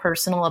make it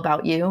personal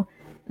about you,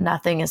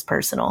 nothing is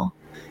personal.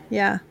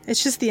 Yeah,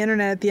 it's just the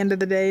internet at the end of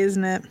the day,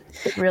 isn't it?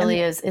 It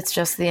really is. It's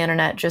just the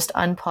internet. Just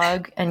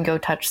unplug and go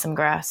touch some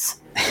grass.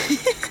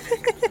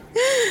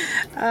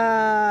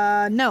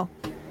 No.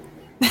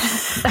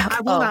 I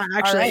will not,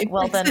 actually. All right.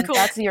 Well, then cool.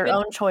 That's your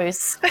own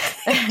choice.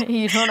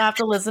 You don't have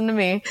to listen to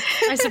me.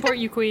 I support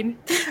you, Queen.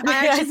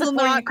 I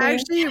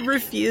actually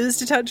refuse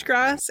to touch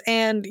grass,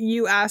 and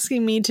you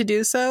asking me to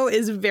do so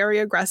is very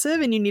aggressive,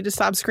 and you need to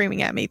stop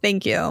screaming at me.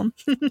 Thank you.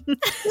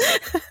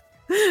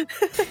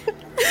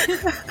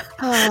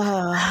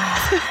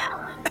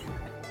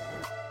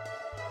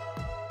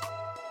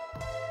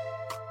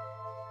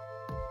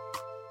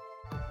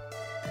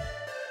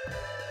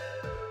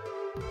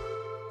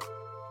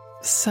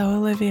 So,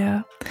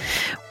 Olivia,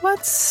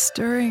 what's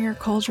stirring your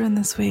cauldron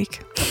this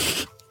week?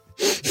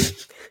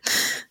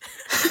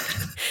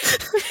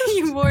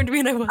 You warned me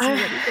and I wasn't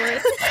ready for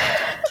it.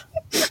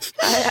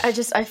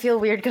 I feel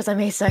weird because I'm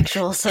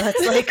asexual, so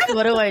it's like,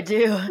 what do I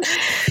do?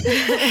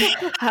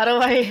 How do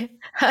I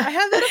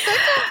have that effect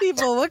on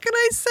people. What can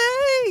I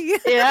say?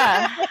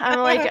 Yeah, I'm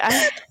like,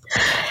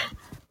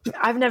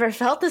 I've never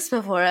felt this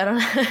before. I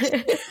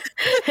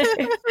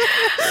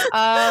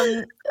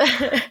don't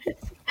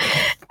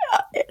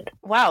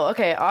wow,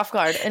 okay, off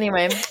guard.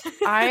 Anyway,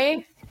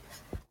 I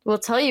will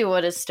tell you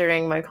what is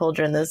stirring my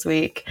cauldron this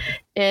week.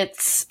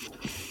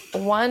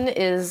 One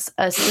is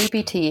a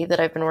sleepy tea that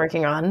I've been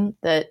working on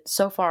that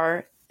so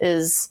far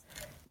is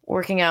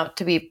working out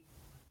to be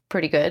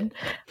pretty good.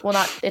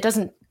 Well,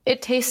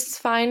 it tastes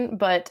fine,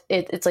 but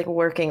it's like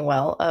working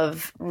well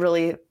of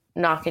really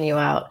knocking you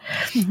out.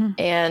 Mm-hmm.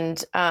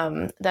 And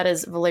that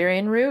is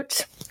valerian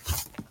root.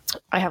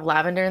 I have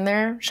lavender in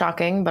there,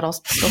 shocking, but I'll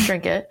still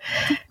drink it.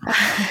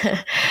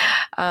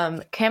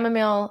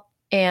 Chamomile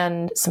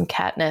and some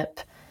catnip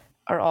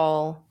are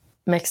all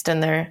mixed in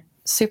there.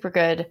 Super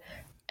good.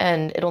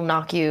 And it'll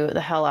knock you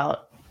the hell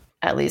out,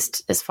 at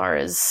least as far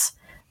as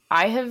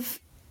I have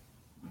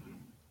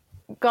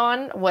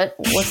gone.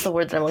 What's the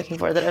word that I'm looking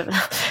for? That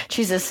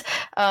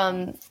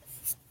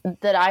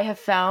I have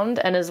found,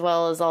 and as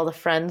well as all the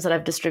friends that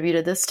I've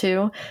distributed this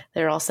to,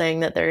 they're all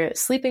saying that they're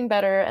sleeping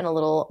better and a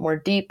little more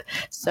deep.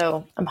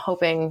 So I'm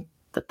hoping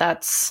that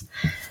that's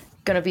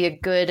going to be a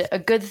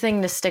good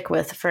thing to stick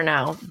with for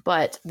now.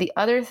 But the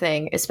other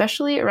thing,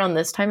 especially around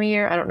this time of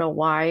year, I don't know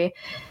why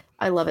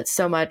I love it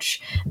so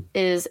much,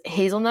 is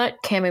hazelnut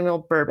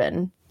chamomile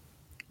bourbon.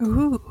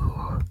 Ooh.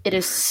 It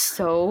is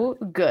so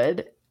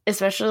good,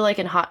 especially like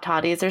in hot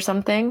toddies or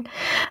something.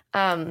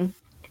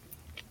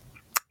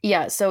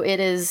 Yeah, so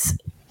it's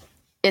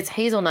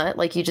hazelnut,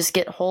 like you just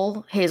get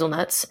whole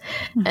hazelnuts,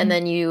 mm-hmm. and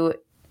then you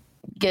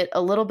get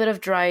a little bit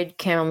of dried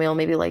chamomile,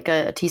 maybe like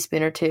a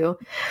teaspoon or two,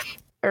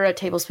 or a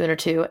tablespoon or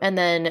two, and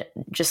then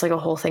just like a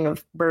whole thing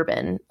of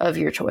bourbon of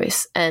your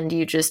choice. And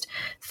you just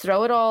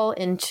throw it all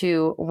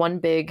into one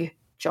big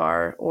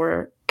jar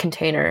or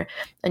container,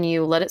 and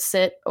you let it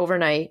sit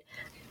overnight,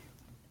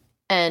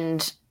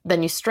 and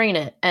then you strain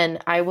it. And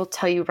I will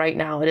tell you right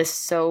now, it is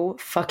so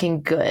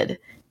fucking good.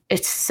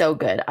 It's so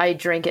good. I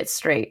drink it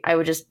straight. I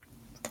would just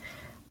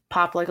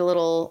pop like a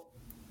little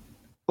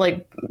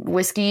like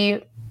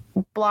whiskey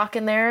block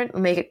in there,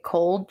 make it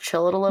cold,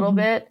 chill it a little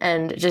bit,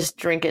 and just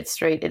drink it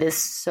straight. It is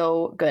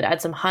so good.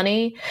 Add some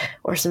honey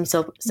or some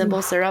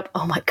simple syrup.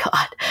 Oh my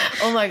god,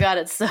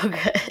 it's so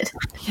good.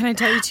 Can I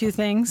tell you two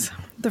things?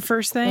 The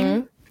first thing,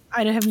 mm-hmm.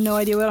 I have no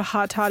idea what a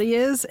hot toddy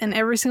is, and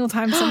every single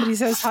time somebody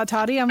says hot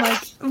toddy, I'm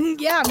like,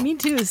 yeah, me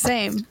too,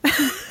 same.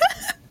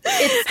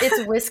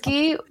 It's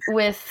whiskey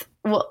with,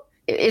 well,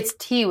 it's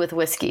tea with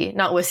whiskey,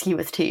 not whiskey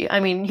with tea. I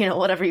mean,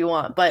 whatever you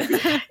want, but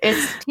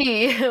it's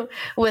tea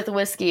with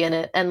whiskey in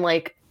it and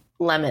like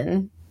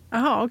lemon.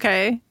 Oh,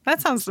 okay.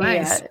 That sounds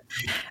nice.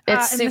 Yeah,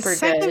 it's super good. The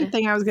second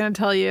thing I was going to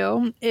tell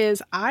you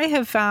is I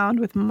have found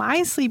with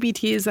my sleepy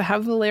teas that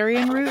have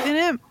valerian root in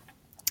it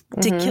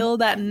to mm-hmm. kill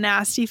that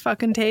nasty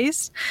fucking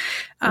taste,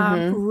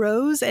 mm-hmm.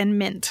 rose and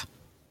mint.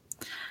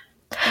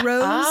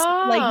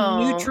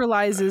 Rose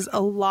neutralizes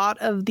a lot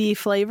of the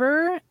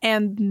flavor,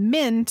 and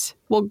mint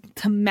will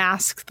to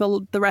mask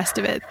the rest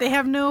of it. They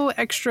have no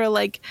extra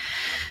like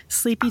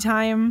sleepy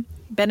time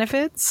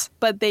benefits,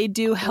 but they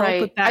do help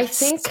with that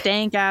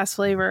stank ass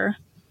flavor.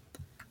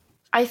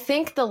 I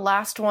think the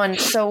last one,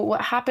 so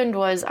what happened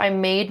was I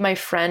made my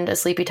friend a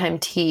sleepy time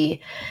tea,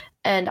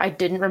 and I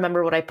didn't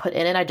remember what I put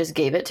in it. I just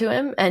gave it to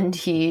him, and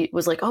he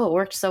was like, oh, it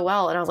worked so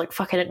well. And I was like,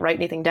 fuck, I didn't write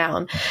anything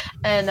down.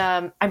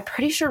 And I'm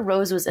pretty sure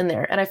rose was in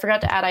there. And I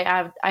forgot to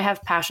add, I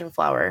have passion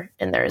flower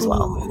in there as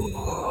well.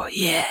 Ooh,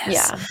 yes.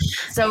 Yeah.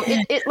 So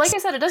it like I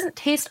said, it doesn't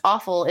taste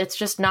awful. It's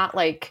just not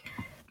like,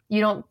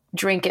 you don't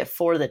drink it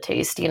for the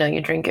taste.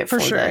 You drink it for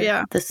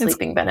the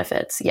sleeping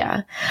benefits.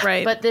 Yeah.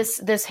 Right. But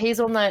this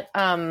hazelnut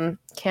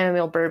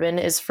chamomile bourbon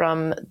is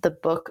from the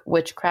book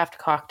Witchcraft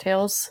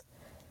Cocktails.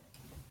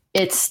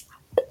 It's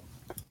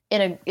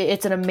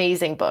an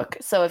amazing book.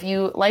 So if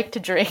you like to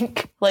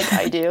drink like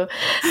I do,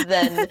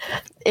 then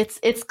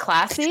it's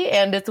classy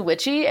and it's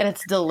witchy and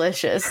it's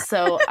delicious.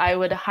 So I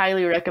would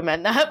highly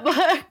recommend that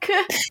book. You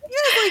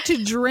guys like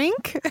to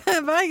drink?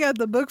 Have I got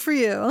the book for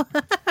you?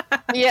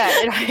 Yeah,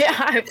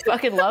 I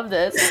fucking love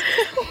this.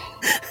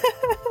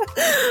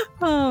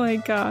 Oh my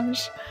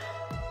gosh.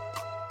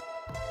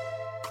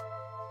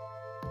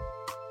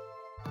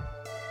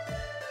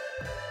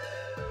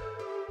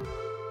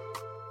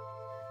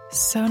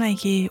 So,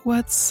 Nike,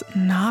 what's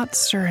not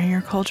stirring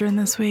your cauldron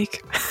this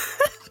week?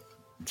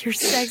 Your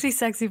sexy,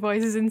 sexy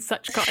voice is in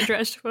such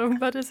contrast to what I'm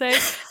about to say.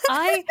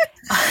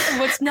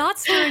 What's not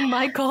stirring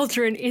my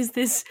cauldron is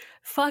this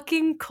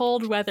fucking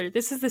cold weather.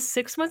 This is the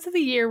 6 months of the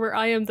year where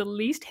I am the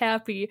least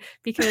happy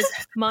because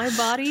my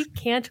body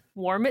can't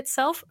warm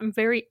itself. I'm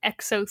very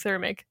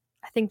exothermic.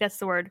 I think that's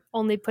the word.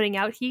 Only putting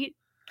out heat.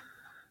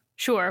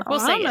 Sure, we'll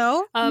I say don't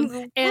know. And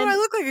What, do I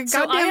look like a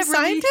so I goddamn have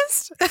really-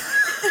 scientist?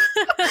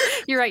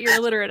 You're right. You're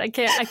illiterate. I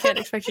can't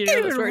expect you I to know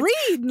can't those even words.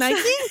 read,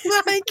 Nike.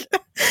 Like,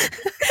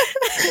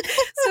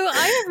 So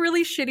I have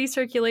really shitty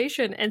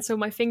circulation, and so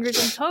my fingers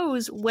and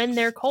toes, when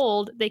they're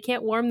cold, they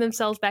can't warm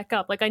themselves back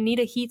up. Like I need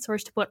a heat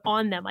source to put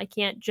on them. I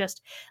can't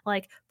just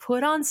like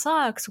put on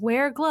socks,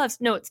 wear gloves.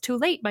 No, it's too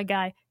late, my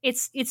guy.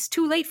 It's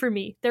too late for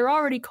me. They're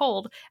already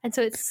cold, and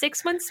so it's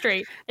 6 months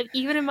straight. And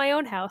even in my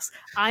own house,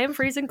 I am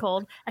freezing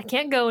cold. I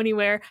can't go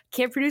anywhere.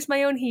 Can't produce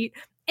my own heat.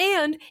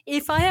 And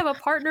if I have a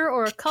partner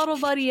or a cuddle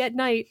buddy at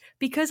night,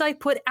 because I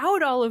put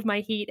out all of my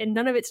heat and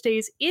none of it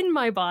stays in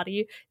my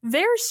body,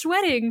 they're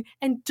sweating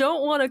and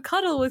don't want to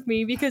cuddle with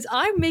me because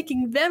I'm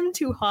making them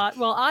too hot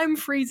while I'm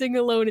freezing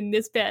alone in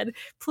this bed.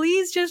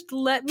 Please just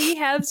let me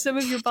have some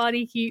of your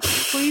body heat.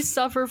 Please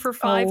suffer for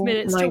 5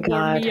 minutes to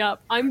warm me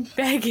up. I'm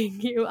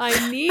begging you.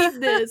 I need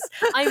this.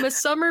 I'm a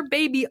summer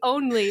baby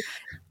only.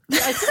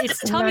 It's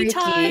tummy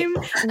time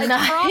and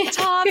crop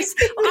tops.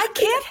 I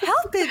can't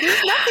help it.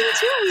 There's nothing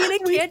to me, and I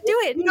can't do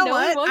it. you know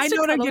what? I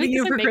know what I'm getting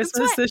you for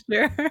Christmas this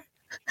year.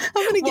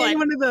 I'm gonna get you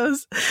one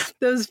of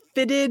those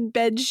fitted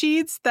bed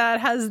sheets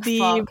that has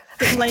the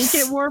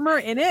blanket warmer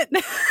in it.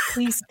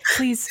 Please,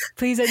 I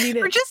need it.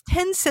 For just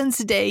 10 cents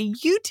a day,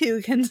 you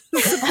too can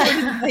support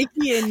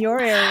Nike in your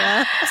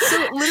area.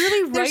 So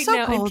literally right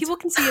now, cold. and people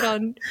can see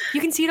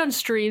it on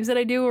streams that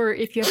I do, or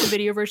if you have the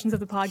video versions of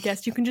the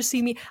podcast, you can just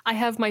see me. I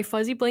have my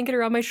fuzzy blanket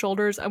around my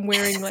shoulders. I'm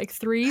wearing like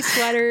 3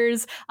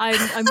 sweaters.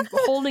 I'm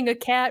holding a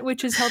cat,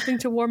 which is helping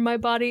to warm my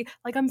body.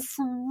 Like I'm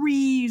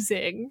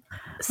freezing.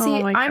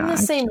 See, I'm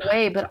the same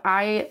way, but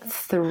I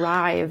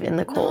thrive in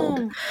the cold.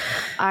 No.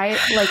 I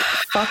like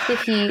fuck the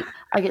heat.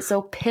 I get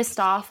so pissed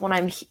off when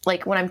I'm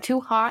too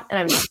hot and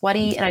I'm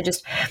sweaty, and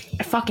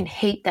I fucking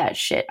hate that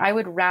shit. I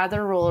would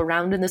rather roll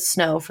around in the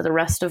snow for the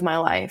rest of my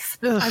life.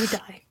 I would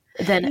die.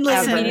 Than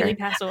Immediately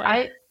pass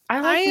away.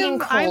 I like being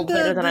cold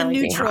better than I like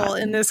being neutral hot.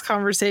 in this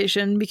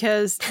conversation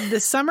because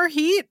the summer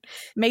heat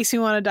makes me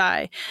want to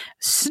die.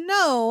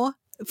 Snow,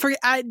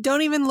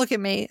 don't even look at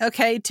me.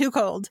 Okay, too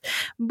cold.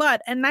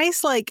 But a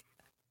nice like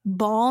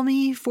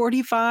balmy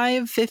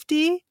 45,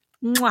 50.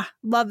 Mwah,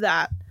 love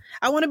that.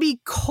 I want to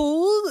be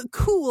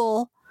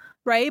cool,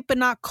 right? But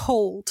not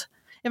cold.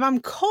 If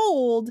I'm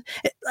cold,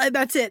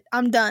 that's it.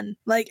 I'm done.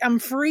 Like I'm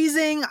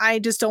freezing. I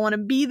just don't want to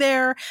be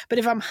there. But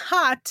if I'm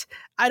hot,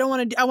 I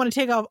want to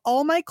take off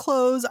all my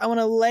clothes. I want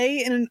to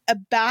lay in a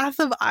bath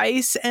of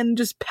ice and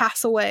just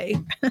pass away.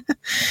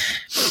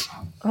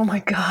 Oh my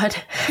God.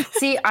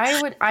 See,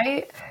 I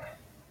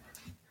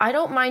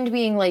don't mind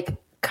being like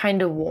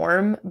kind of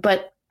warm,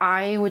 but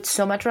I would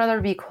so much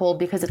rather be cold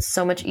because it's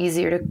so much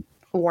easier to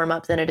warm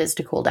up than it is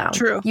to cool down.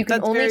 True. You can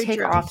That's only very take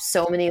true. off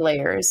so many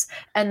layers.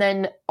 And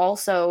then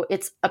also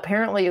it's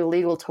apparently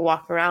illegal to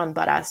walk around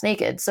butt ass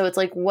naked. So it's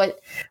like, what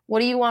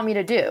do you want me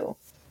to do?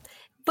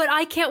 But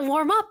I can't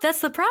warm up. That's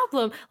the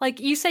problem.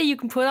 Like you say, you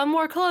can put on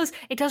more clothes.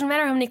 It doesn't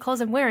matter how many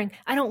clothes I'm wearing.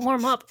 I don't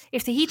warm up.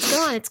 If the heat's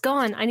gone, it's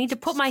gone. I need to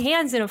put my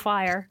hands in a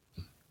fire.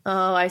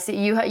 Oh, I see.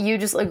 You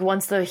just like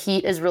once the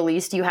heat is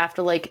released, you have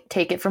to like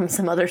take it from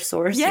some other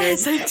source.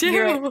 Yes, I do.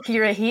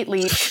 You're a heat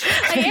leech.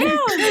 I am.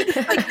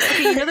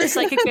 Okay, you know the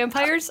psychic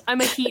vampires? I'm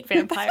a heat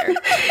vampire.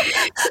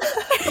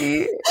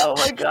 Oh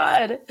my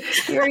God,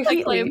 you're a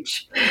heat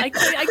leech. I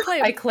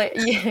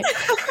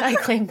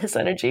claim this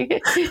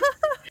energy.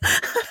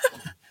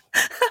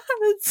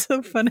 That's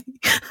so funny.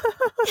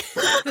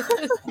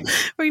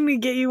 We're going to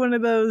get you one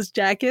of those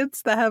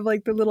jackets that have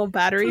like the little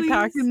battery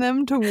pack in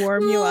them to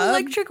warm you up.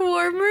 Electric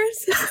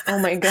warmers. Oh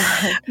my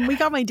God. We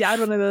got my dad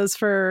one of those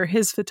for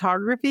his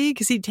photography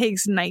because he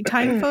takes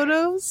nighttime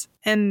photos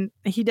and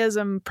he does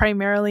them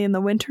primarily in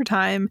the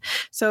wintertime.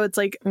 So it's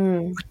like,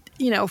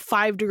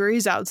 5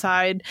 degrees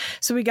outside.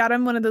 So we got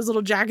him one of those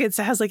little jackets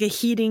that has like a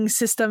heating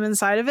system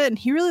inside of it, and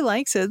he really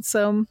likes it.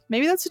 So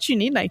maybe that's what you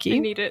need, Nike. I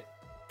need it.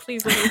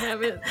 Please let me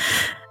have it.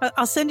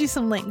 I'll send you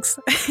some links.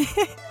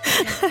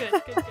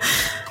 Good.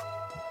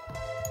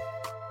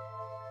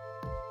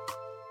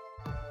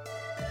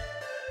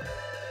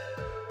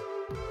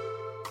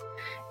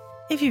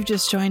 If you've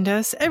just joined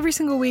us, every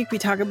single week we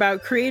talk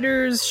about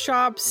creators,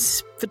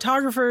 shops,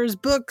 photographers,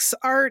 books,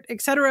 art,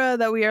 etc.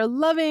 that we are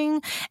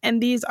loving.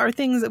 And these are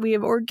things that we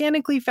have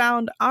organically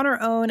found on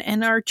our own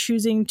and are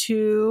choosing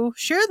to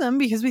share them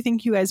because we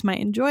think you guys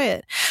might enjoy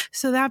it.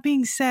 So that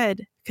being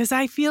said, because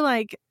I feel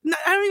like,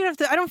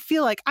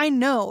 I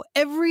know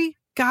every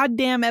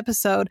goddamn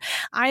episode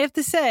I have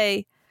to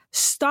say,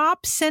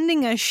 stop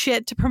sending us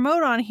shit to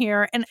promote on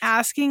here and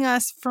asking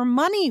us for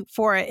money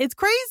for it. It's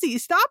crazy.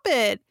 Stop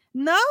it.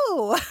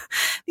 No,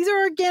 these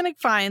are organic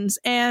finds,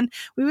 and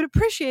we would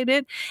appreciate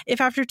it if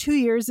after 2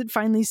 years it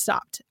finally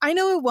stopped. I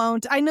know it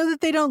won't. I know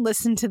that they don't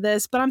listen to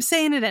this, but I'm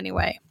saying it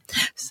anyway.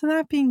 So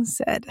that being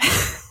said,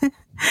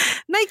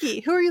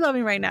 Nike, who are you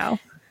loving right now?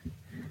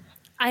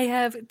 I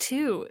have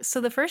 2.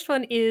 So the first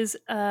one is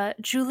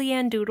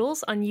Julianne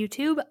Doodles on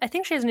YouTube. I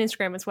think she has an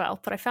Instagram as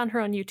well, but I found her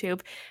on YouTube.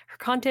 Her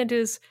content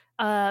is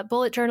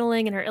bullet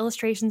journaling, and her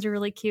illustrations are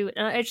really cute.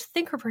 And I just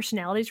think her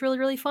personality is really,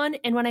 really fun.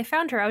 And when I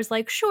found her, I was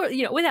like, sure,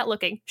 without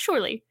looking,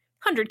 surely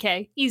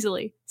 100K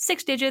easily,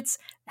 6 digits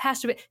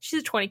has to be.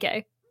 She's a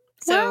 20K.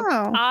 So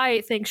Wow.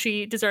 I think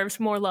she deserves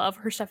more love.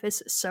 Her stuff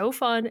is so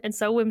fun and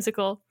so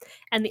whimsical.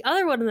 And the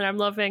other one that I'm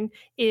loving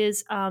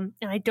is, and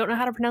I don't know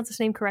how to pronounce this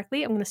name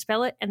correctly. I'm going to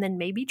spell it and then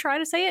maybe try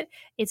to say it.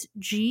 It's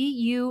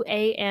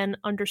GUAN_art.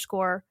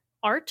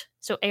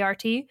 So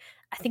ART.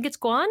 I think it's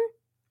Guan.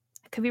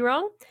 I could be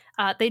wrong.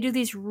 They do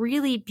these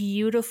really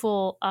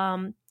beautiful,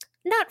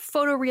 not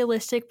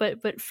photorealistic,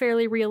 but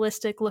fairly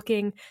realistic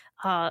looking,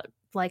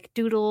 like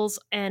doodles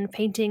and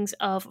paintings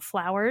of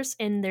flowers,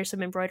 and there's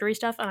some embroidery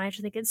stuff, and I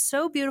just think it's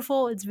so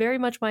beautiful. It's very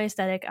much my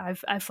aesthetic.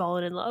 I've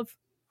fallen in love.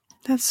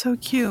 That's so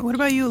cute. What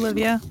about you,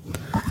 Olivia?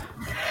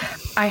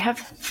 I have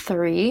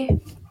 3.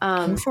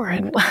 Go for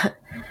it.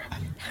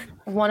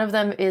 One of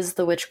them is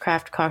the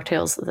Witchcraft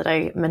cocktails that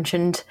I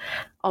mentioned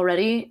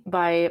already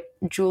by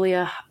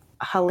Julia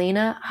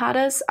Helena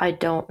Hadas. I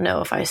don't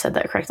know if I said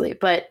that correctly,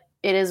 but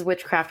it is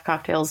Witchcraft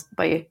Cocktails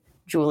by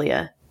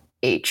Julia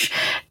H.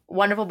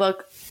 Wonderful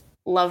book.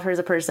 Love her as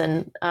a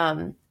person.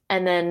 And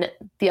then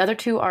the other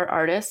 2 are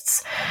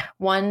artists.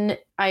 One,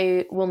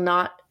 I will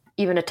not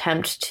even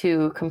attempt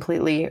to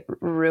completely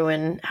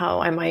ruin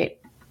how I might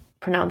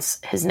pronounce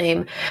his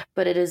name,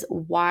 but it is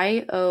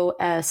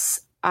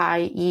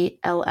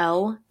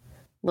Yosiell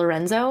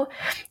Lorenzo.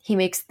 He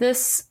makes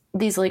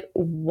these like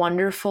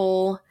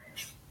wonderful,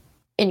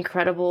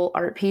 incredible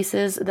art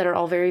pieces that are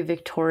all very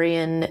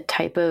Victorian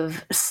type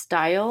of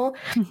style.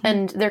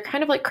 And they're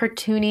kind of like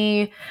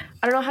cartoony.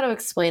 I don't know how to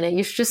explain it.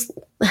 You should just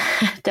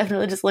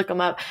definitely just look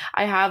them up.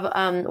 I have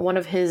one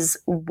of his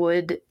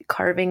wood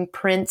carving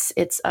prints.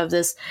 It's of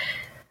this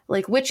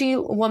like witchy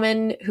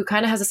woman who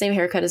kind of has the same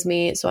haircut as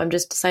me. So I'm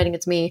just deciding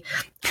it's me,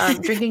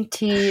 drinking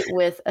tea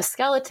with a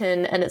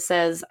skeleton. And it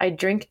says, I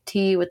drink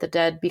tea with the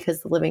dead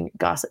because the living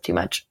gossip too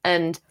much.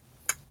 And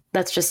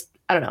that's just,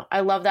 I don't know.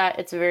 I love that.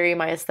 It's very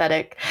my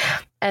aesthetic.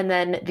 And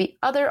then the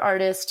other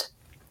artist,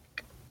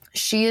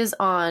 she is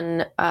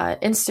on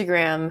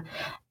Instagram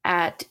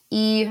at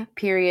E.T.Soy.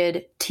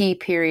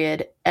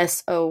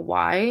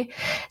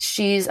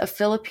 She's a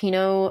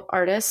Filipino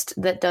artist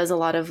that does a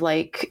lot of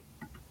like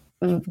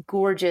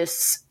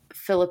gorgeous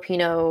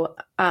Filipino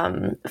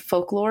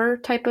folklore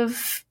type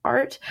of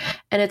art.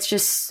 And it's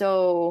just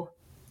so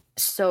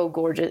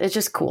gorgeous. It's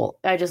just cool.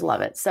 I just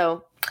love it.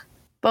 So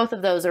both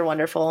of those are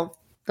wonderful.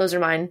 Those are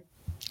mine.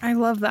 I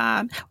love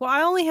that. Well,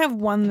 I only have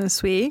one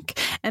this week,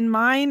 and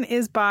mine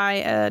is by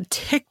a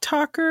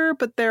TikToker,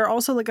 but they're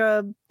also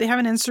they have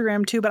an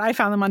Instagram too, but I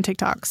found them on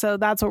TikTok. So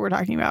that's what we're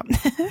talking about.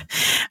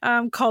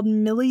 Called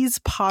Millie's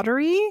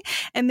Pottery.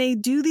 And they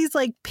do these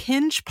like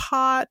pinch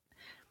pot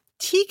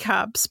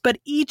teacups, but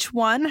each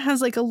one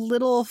has like a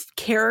little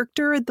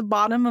character at the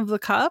bottom of the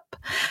cup.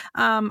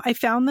 I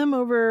found them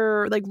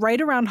over like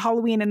right around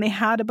Halloween, and they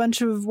had a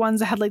bunch of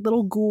ones that had like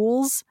little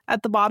ghouls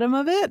at the bottom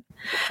of it,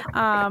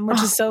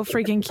 which is so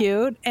freaking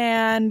cute.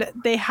 And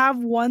they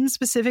have one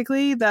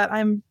specifically that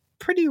I'm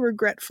pretty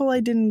regretful I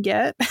didn't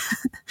get,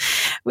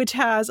 which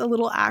has a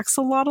little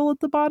axolotl at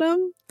the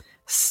bottom.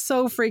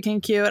 So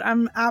freaking cute.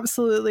 I'm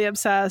absolutely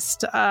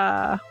obsessed.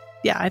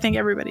 Yeah, I think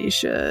everybody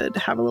should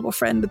have a little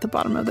friend at the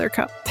bottom of their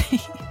cup.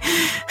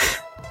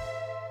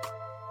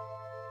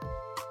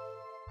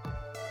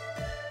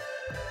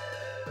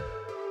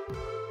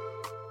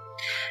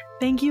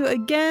 Thank you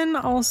again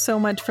all so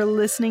much for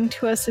listening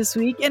to us this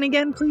week. And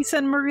again, please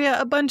send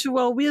Maria a bunch of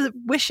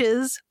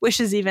wishes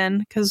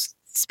even, because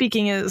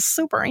speaking is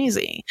super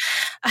easy.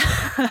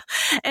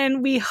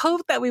 And we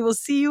hope that we will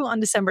see you on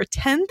December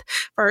 10th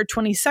for our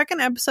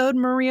 22nd episode.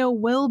 Maria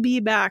will be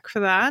back for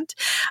that.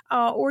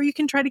 Or you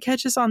can try to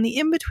catch us on the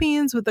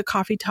in-betweens with the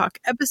Coffee Talk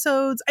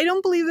episodes. I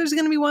don't believe there's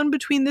going to be one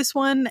between this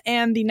one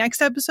and the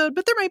next episode,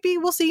 but there might be.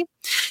 We'll see.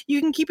 You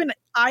can keep an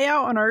eye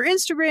out on our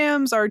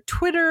Instagrams, our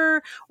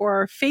Twitter, or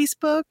our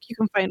Facebook. You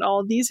can find all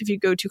of these if you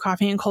go to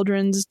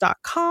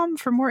coffeeandcauldrons.com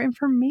for more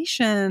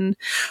information.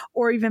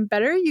 Or even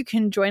better, you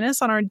can join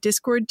us on our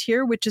Discord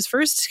tier, which is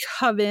First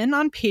Coven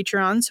on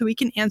Patreon, so we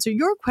can answer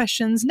your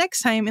questions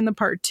next time in the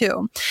part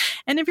 2.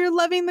 And if you're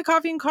loving the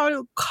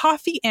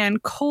Coffee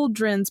and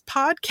Cauldrons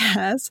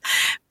podcast,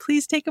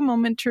 please take a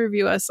moment to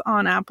review us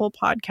on Apple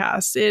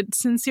Podcasts. It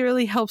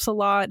sincerely helps a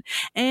lot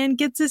and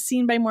gets us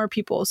seen by more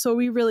people, so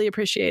we really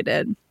appreciate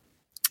it.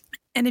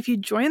 And if you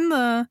join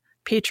the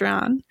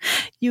Patreon,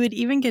 you would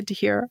even get to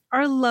hear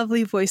our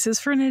lovely voices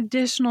for an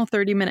additional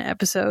 30-minute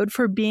episode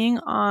for being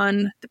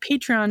on the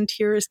Patreon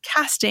tiers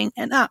casting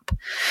and up.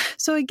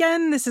 So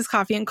again, this is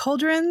Coffee and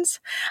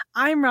Cauldrons.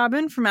 I'm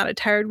Robin from Out a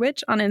Tired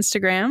Witch on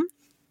Instagram.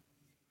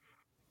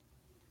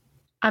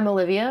 I'm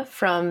Olivia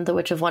from The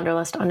Witch of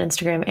Wanderlust on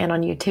Instagram and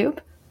on YouTube.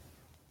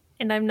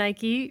 And I'm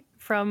Nike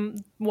from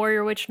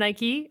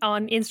warriorwitchnike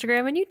on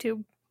Instagram and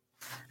YouTube.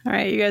 All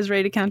right, you guys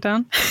ready to count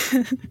down?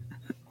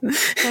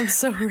 I'm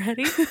so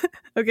ready.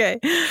 Okay.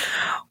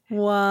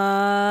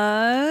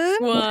 1,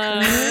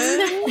 1,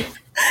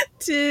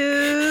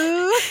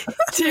 2,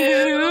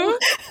 2,